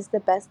that is the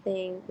best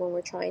thing when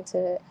we're trying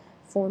to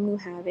form new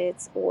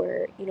habits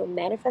or,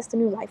 manifest a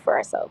new life for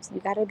ourselves.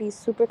 You got to be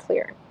super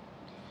clear.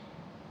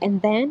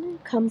 And then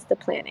comes the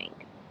planning.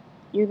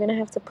 You're going to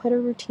have to put a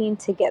routine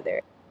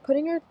together.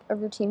 Putting a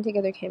routine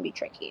together can be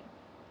tricky.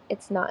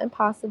 It's not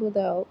impossible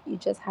though. You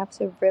just have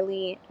to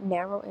really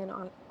narrow in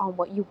on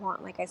what you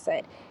want. Like I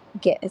said,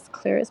 get as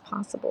clear as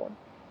possible.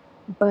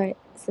 But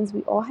since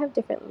we all have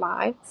different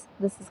lives,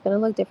 this is going to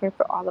look different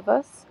for all of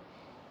us.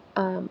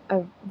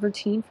 A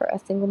routine for a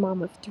single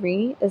mom of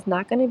 3 is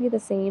not going to be the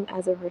same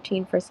as a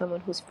routine for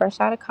someone who's fresh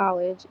out of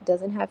college,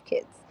 doesn't have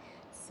kids.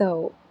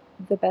 So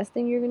the best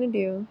thing you're going to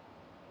do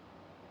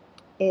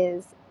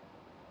is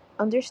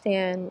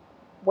understand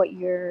what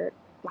your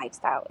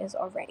lifestyle is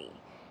already.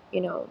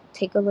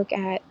 Take a look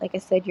at, like I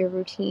said, your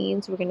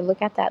routines. We're going to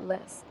look at that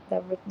list,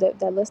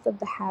 the list of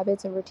the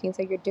habits and routines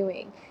that you're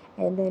doing.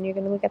 And then you're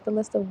going to look at the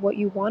list of what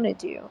you want to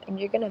do. And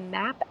you're going to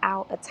map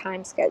out a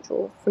time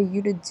schedule for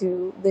you to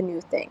do the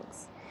new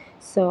things.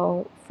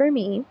 So for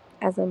me,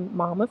 as a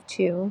mom of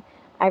 2,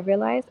 I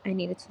realized I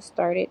needed to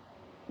start it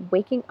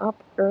waking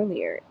up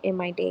earlier in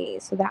my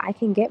days so that I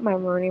can get my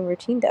morning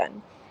routine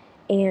done.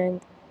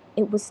 And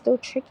it was still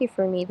tricky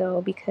for me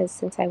though, because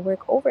since I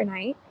work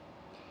overnight,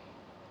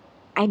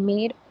 I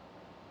made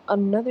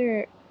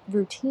another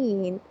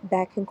routine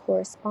that can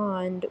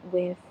correspond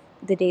with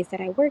the days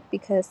that I work,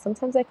 because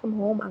sometimes I come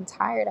home, I'm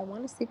tired, I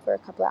want to sleep for a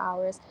couple of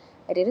hours.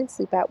 I didn't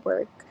sleep at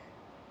work.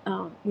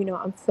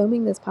 I'm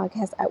filming this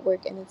podcast at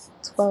work and it's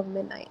 12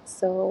 midnight.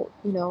 So,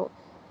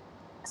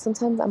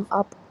 sometimes I'm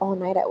up all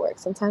night at work.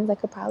 Sometimes I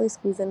could probably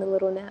squeeze in a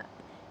little nap.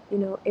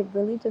 It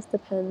really just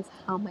depends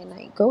how my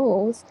night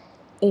goes.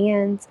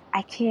 And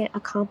I can't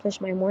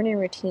accomplish my morning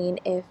routine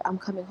if I'm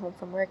coming home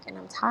from work and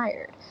I'm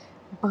tired.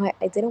 But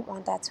I didn't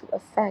want that to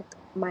affect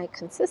my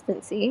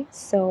consistency.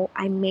 So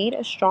I made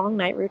a strong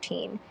night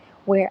routine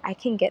where I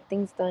can get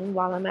things done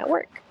while I'm at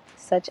work,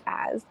 such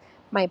as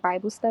my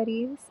Bible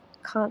studies,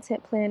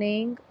 content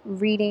planning,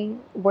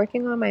 reading,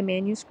 working on my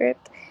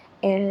manuscript,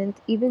 and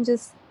even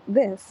just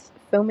this,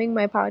 filming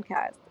my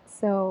podcast.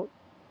 So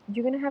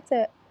you're going to have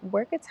to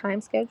work a time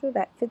schedule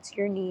that fits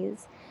your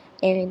needs,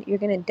 and you're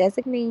going to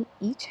designate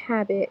each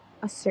habit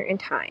a certain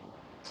time.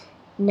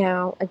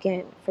 Now,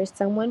 again, for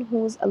someone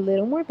who's a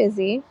little more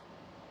busy,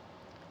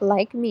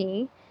 like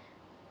me,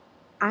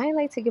 I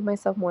like to give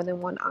myself more than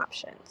one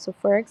option. So,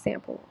 for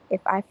example, if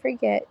I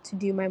forget to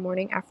do my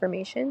morning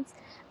affirmations,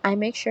 I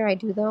make sure I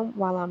do them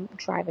while I'm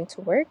driving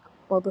to work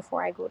or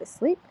before I go to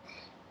sleep,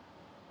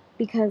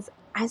 because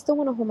I still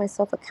want to hold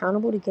myself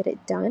accountable to get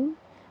it done.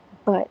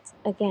 But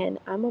again,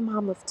 I'm a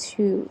mom of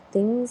 2.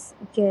 Things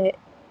get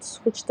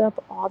switched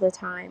up all the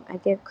time. I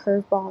get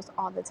curveballs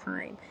all the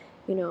time.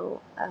 You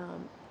know,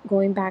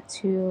 going back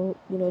to,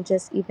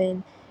 just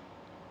even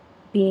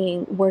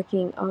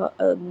working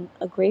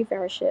a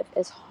graveyard shift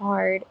is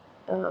hard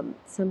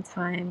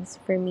sometimes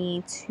for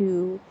me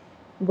to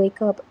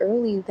wake up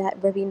early that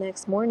very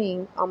next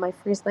morning on my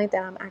first night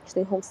that I'm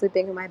actually home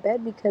sleeping in my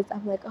bed, because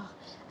I'm like, oh,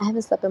 I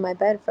haven't slept in my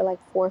bed for like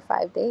 4 or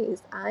 5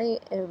 days. I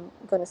am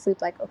going to sleep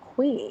like a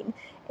queen.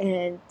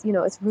 And,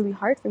 it's really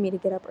hard for me to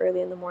get up early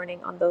in the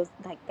morning on those,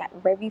 like that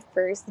very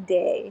first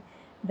day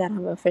that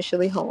I'm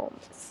officially home.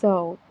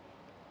 So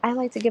I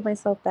like to give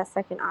myself that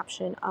second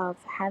option of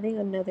having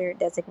another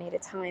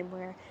designated time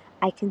where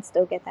I can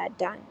still get that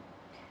done.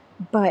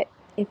 But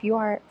if you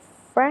are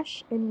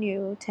fresh and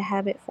new to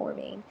habit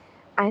forming,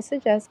 I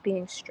suggest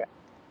being strict.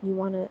 You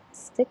want to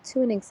stick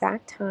to an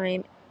exact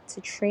time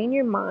to train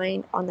your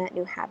mind on that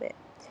new habit.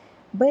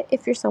 But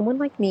if you're someone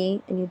like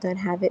me and you've done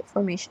habit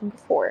formation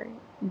before,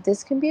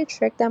 this can be a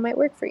trick that might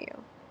work for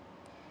you.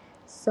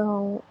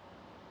 So,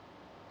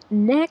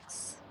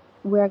 next,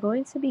 we're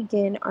going to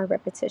begin our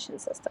repetition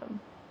system.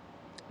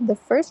 The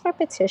first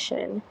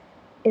repetition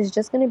is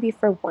just going to be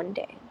for 1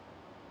 day.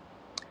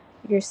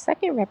 Your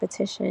second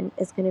repetition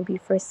is going to be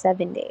for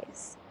 7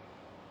 days.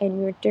 And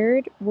your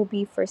third will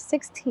be for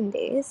 16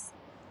 days.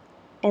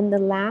 And the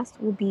last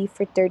will be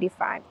for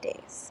 35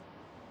 days.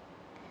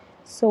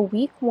 So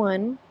week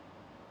 1,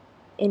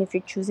 and if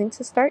you're choosing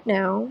to start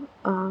now,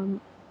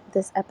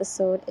 this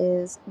episode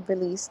is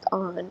released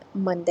on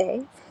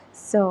Monday.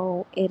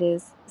 So it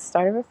is the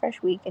start of a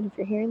fresh week. And if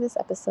you're hearing this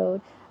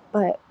episode,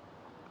 but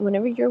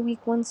whenever your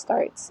week 1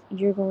 starts,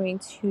 you're going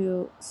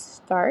to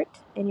start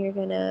and you're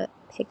going to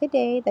pick a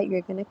day that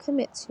you're going to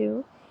commit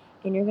to,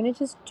 and you're going to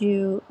just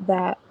do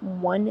that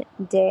 1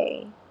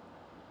 day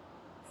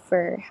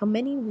for how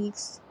many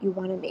weeks you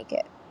want to make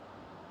it.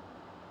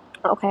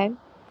 Okay?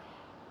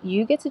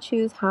 You get to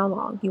choose how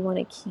long you want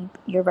to keep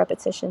your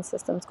repetition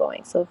systems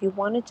going. So if you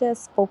want to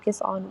just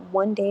focus on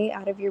one day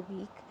out of your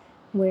week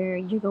where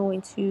you're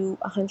going to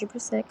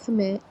 100%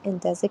 commit and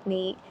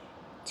designate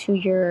to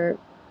your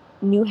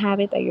new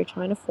habit that you're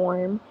trying to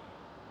form,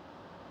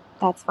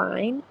 that's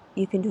fine.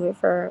 You can do it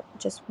for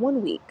just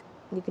 1 week.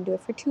 You can do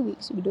it for 2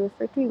 weeks. You can do it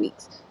for 3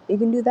 weeks. You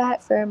can do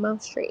that for a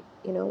month straight.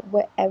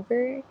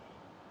 Whatever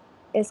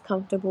is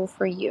comfortable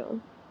for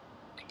you.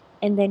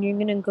 And then you're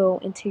going to go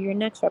into your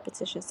next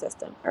repetition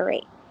system. All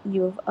right,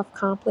 you've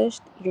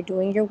accomplished, you're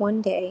doing your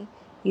 1 day.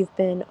 You've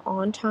been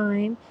on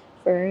time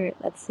for,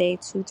 let's say,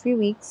 2, 3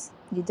 weeks.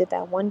 You did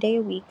that 1 day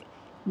a week.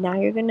 Now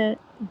you're going to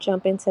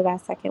jump into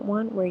that second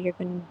one where you're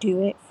going to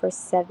do it for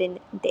 7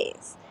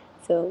 days.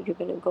 So you're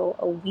going to go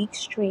a week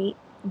straight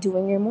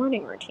doing your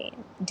morning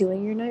routine,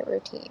 doing your night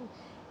routine,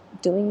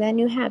 doing that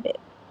new habit.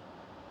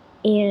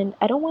 And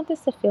I don't want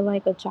this to feel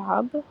like a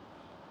job,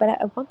 but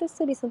I want this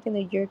to be something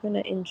that you're going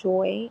to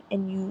enjoy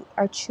and you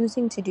are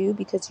choosing to do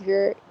because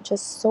you're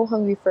just so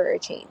hungry for a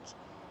change.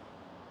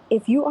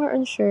 If you are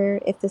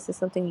unsure if this is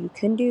something you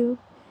can do,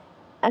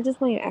 I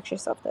just want you to ask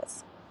yourself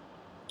this.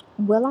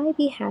 Will I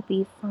be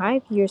happy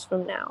 5 years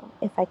from now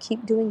if I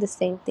keep doing the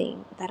same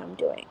thing that I'm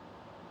doing?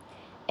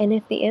 And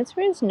if the answer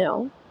is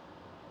no,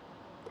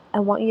 I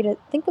want you to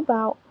think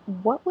about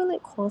what will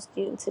it cost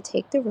you to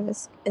take the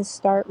risk and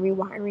start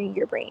rewiring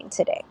your brain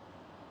today.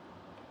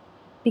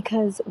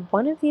 Because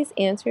one of these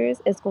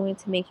answers is going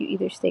to make you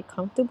either stay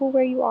comfortable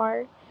where you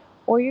are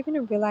or you're going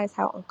to realize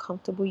how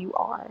uncomfortable you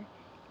are.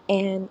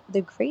 And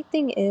the great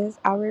thing is,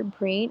 our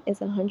brain is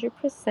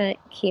 100%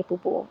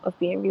 capable of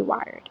being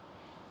rewired.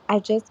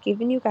 I've just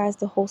given you guys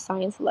the whole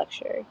science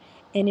lecture.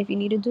 And if you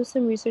need to do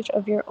some research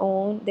of your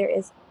own, there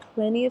is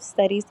plenty of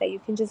studies that you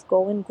can just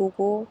go and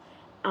Google.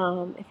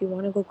 If you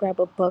want to go grab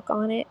a book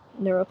on it,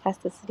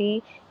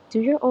 Neuroplasticity, do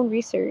your own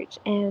research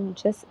and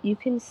just you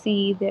can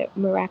see the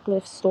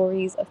miraculous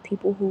stories of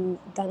people who've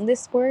done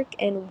this work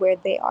and where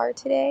they are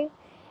today.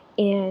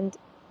 And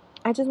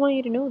I just want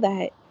you to know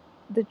that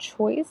the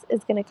choice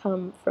is going to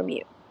come from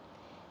you.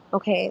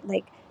 Okay?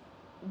 Like,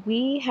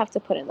 we have to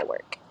put in the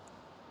work.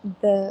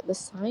 The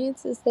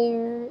science is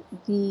there.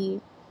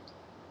 You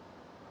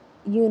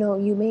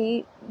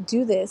may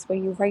do this where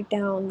you write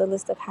down the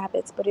list of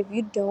habits, but if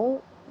you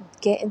don't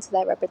get into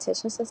that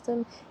repetition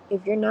system,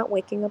 if you're not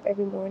waking up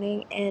every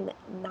morning and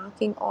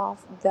knocking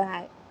off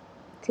that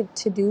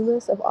to-do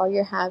list of all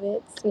your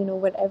habits,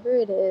 whatever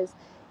it is,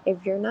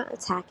 if you're not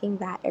attacking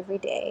that every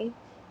day,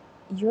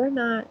 you're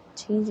not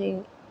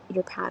changing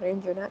your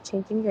patterns, you're not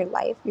changing your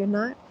life, you're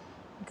not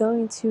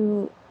going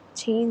to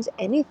change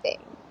anything.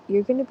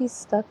 You're going to be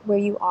stuck where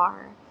you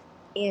are,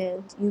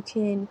 and you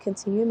can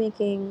continue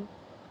making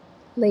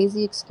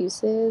lazy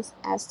excuses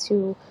as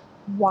to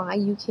why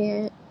you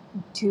can't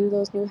do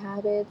those new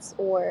habits.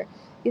 Or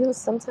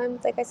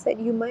sometimes, like I said,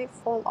 you might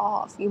fall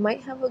off. You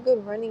might have a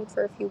good running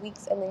for a few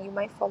weeks and then you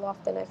might fall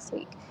off the next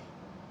week.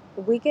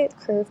 We get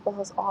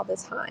curveballs all the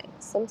time.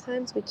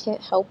 Sometimes we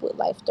can't help what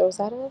life throws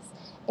at us,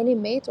 and it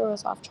may throw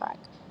us off track.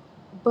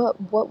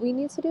 But what we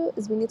need to do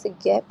is we need to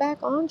get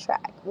back on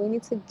track. We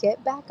need to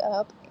get back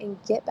up and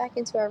get back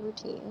into our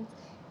routines.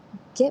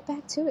 Get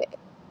back to it.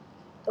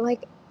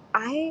 Like,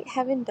 I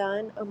haven't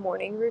done a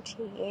morning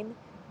routine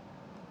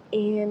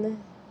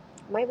in,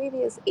 my baby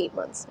is 8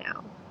 months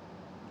now.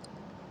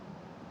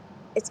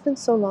 It's been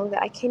so long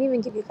that I can't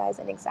even give you guys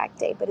an exact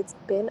day, but it's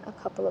been a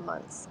couple of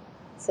months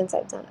since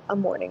I've done a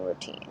morning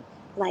routine.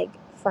 Like,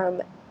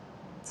 from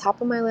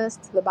top of my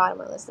list to the bottom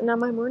of my list. And now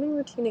my morning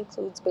routine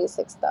includes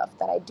basic stuff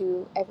that I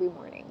do every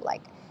morning,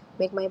 like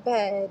make my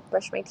bed,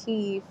 brush my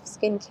teeth,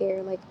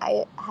 skincare. Like,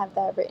 I have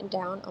that written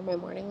down on my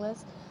morning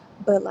list.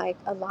 But like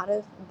a lot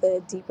of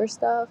the deeper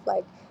stuff,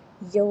 like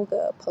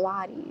yoga,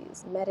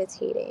 Pilates,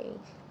 meditating,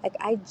 like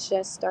I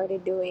just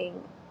started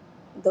doing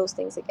those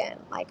things again.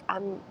 Like,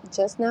 I'm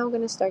just now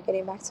going to start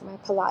getting back to my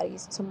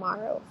Pilates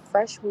tomorrow.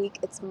 Fresh week,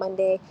 it's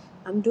Monday.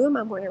 I'm doing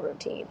my morning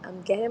routine.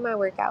 I'm getting my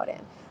workout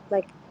in.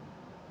 Like,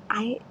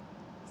 I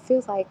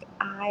feel like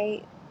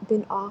I've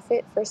been off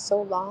it for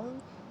so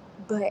long,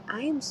 but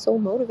I am so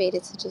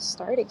motivated to just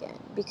start again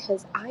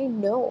because I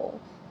know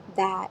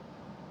that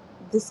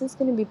this is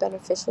going to be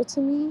beneficial to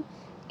me,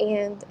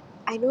 and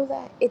I know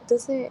that it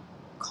doesn't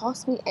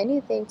cost me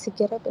anything to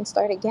get up and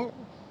start again.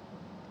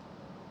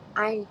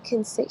 I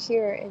can sit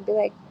here and be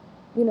like,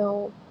 you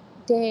know,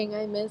 dang,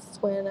 I miss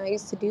when I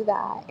used to do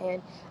that.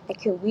 And I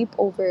can weep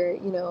over,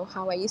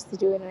 how I used to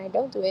do it and I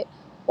don't do it.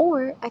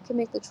 Or I can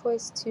make the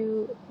choice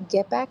to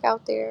get back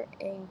out there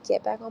and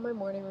get back on my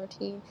morning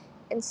routine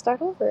and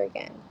start over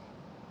again.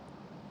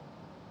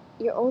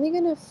 You're only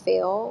going to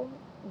fail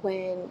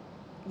when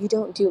you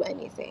don't do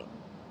anything.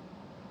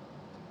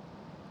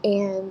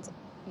 And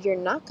you're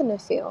not going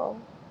to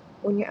fail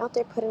when you're out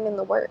there putting in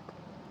the work.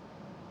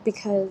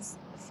 Because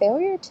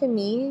failure to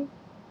me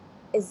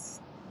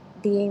is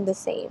being the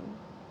same,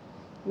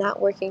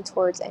 not working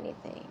towards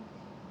anything.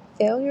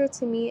 Failure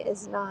to me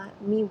is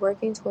not me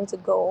working towards a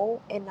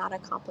goal and not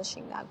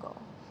accomplishing that goal.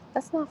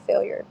 That's not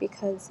failure,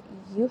 because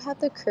you have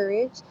the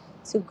courage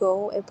to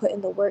go and put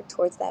in the work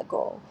towards that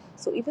goal.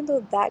 So even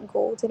though that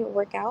goal didn't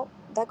work out,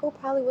 that goal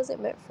probably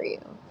wasn't meant for you.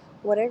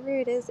 Whatever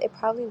it is, it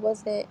probably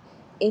wasn't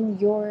in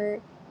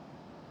your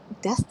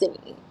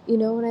destiny. You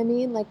know what I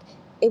mean? Like,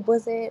 it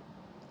wasn't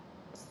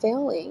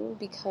failing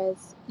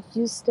because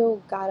you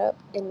still got up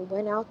and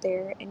went out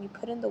there and you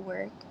put in the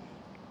work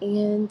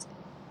and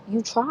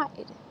you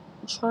tried.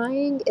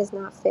 Trying is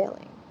not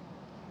failing.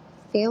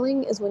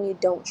 Failing is when you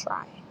don't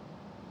try.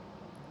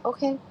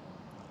 Okay?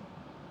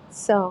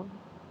 So,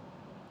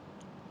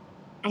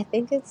 I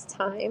think it's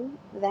time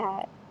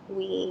that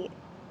we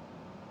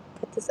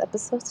put this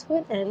episode to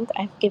an end.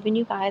 I've given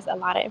you guys a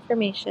lot of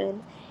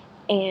information,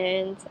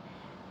 and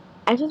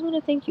I just want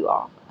to thank you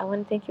all. I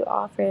want to thank you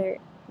all for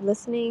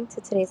listening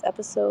to today's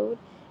episode,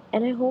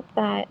 and I hope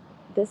that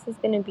this is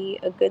going to be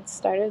a good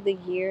start of the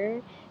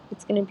year.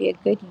 It's going to be a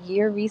good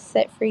year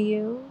reset for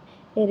you.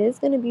 It is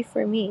going to be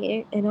for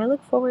me, and I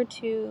look forward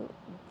to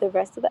the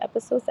rest of the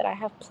episodes that I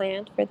have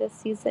planned for this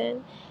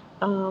season.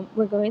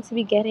 We're going to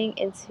be getting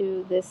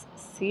into this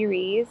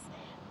series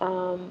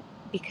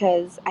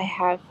because I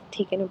have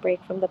taken a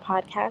break from the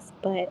podcast,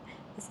 but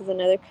this is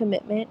another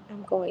commitment.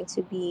 I'm going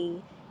to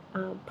be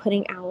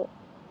putting out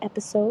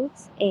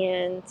episodes,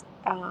 and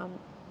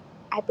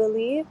I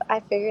believe I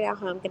figured out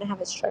how I'm going to have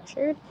it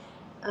structured,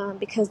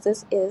 because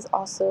this is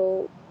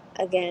also,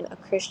 again, a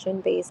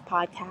Christian based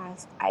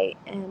podcast. I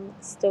am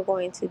still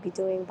going to be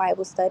doing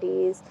Bible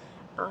studies,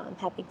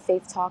 having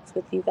faith talks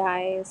with you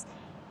guys,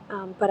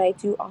 but I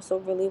do also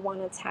really want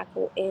to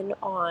tackle in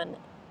on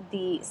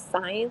the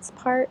science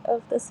part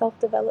of the self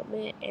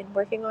development and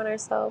working on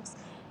ourselves,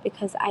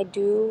 because I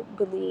do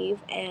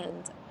believe,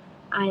 and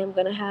I am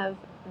going to have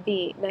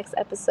the next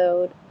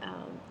episode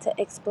to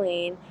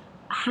explain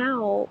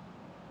how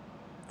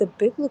the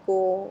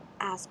biblical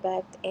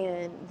aspect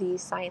and the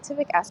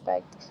scientific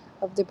aspect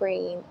of the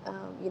brain,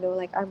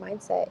 like our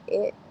mindset,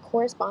 it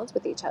corresponds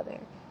with each other.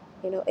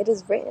 It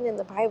is written in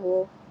the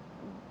Bible.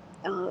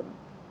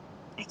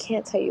 I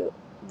can't tell you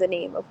the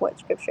name of what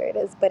scripture it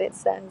is, but it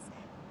says,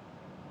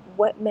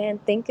 what man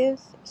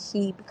thinketh,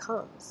 he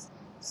becomes.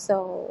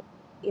 So,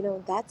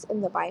 that's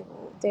in the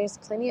Bible. There's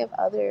plenty of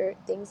other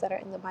things that are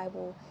in the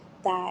Bible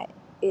that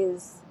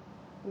is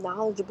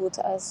knowledgeable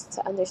to us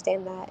to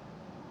understand that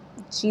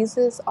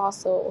Jesus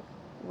also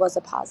was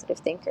a positive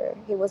thinker.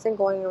 He wasn't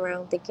going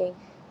around thinking,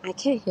 I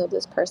can't heal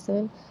this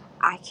person.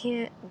 I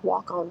can't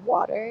walk on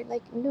water.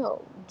 Like,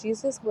 no,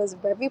 Jesus was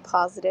very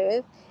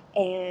positive,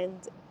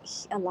 and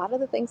a lot of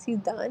the things he's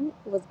done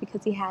was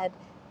because he had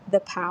the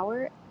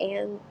power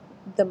and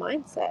the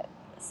mindset.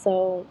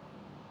 So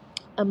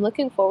I'm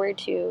looking forward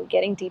to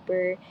getting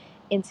deeper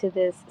into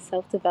this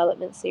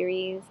self-development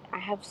series. I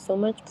have so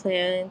much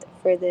planned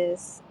for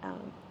this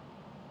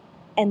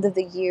end of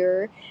the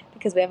year,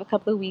 because we have a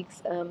couple of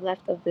weeks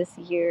left of this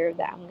year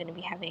that I'm going to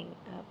be having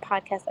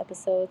podcast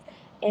episodes,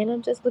 and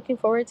I'm just looking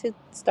forward to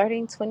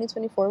starting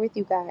 2024 with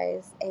you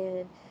guys,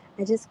 and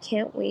I just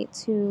can't wait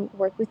to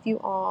work with you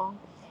all.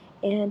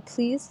 And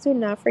please do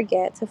not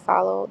forget to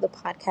follow the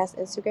podcast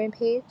Instagram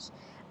page.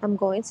 I'm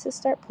going to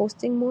start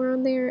posting more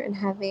on there and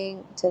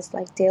having just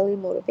like daily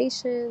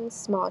motivations,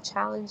 small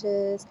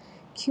challenges,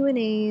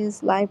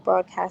 Q&As, live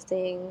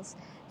broadcastings.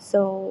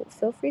 So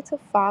feel free to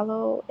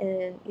follow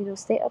and,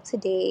 stay up to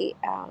date.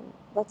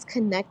 Let's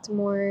connect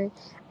more.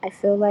 I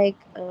feel like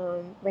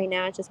right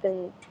now I've just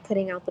been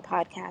putting out the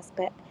podcast,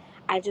 but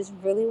I just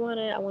really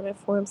I want to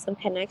form some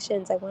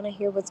connections. I want to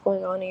hear what's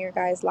going on in your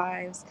guys'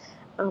 lives.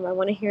 I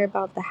want to hear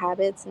about the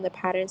habits and the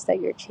patterns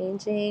that you're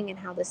changing and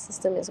how the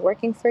system is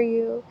working for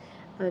you.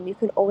 You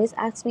can always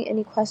ask me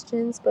any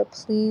questions, but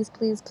please,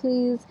 please,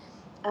 please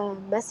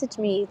message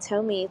me,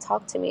 tell me,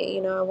 talk to me.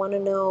 I want to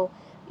know,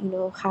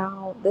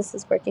 how this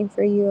is working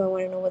for you. I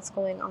want to know what's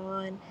going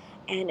on.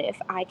 And if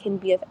I can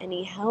be of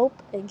any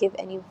help and give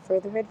any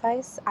further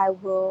advice, I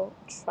will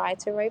try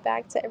to write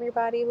back to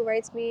everybody who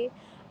writes me,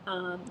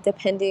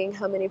 depending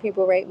how many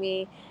people write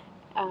me.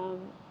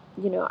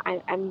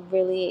 I'm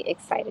really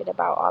excited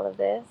about all of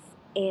this,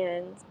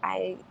 and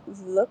I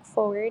look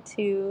forward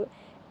to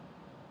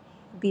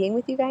being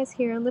with you guys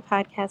here on the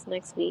podcast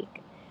next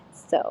week.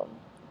 So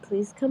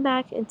please come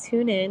back and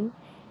tune in,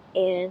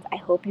 and I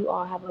hope you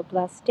all have a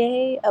blessed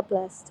day, a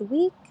blessed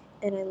week,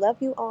 and I love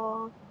you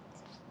all.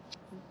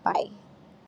 Bye.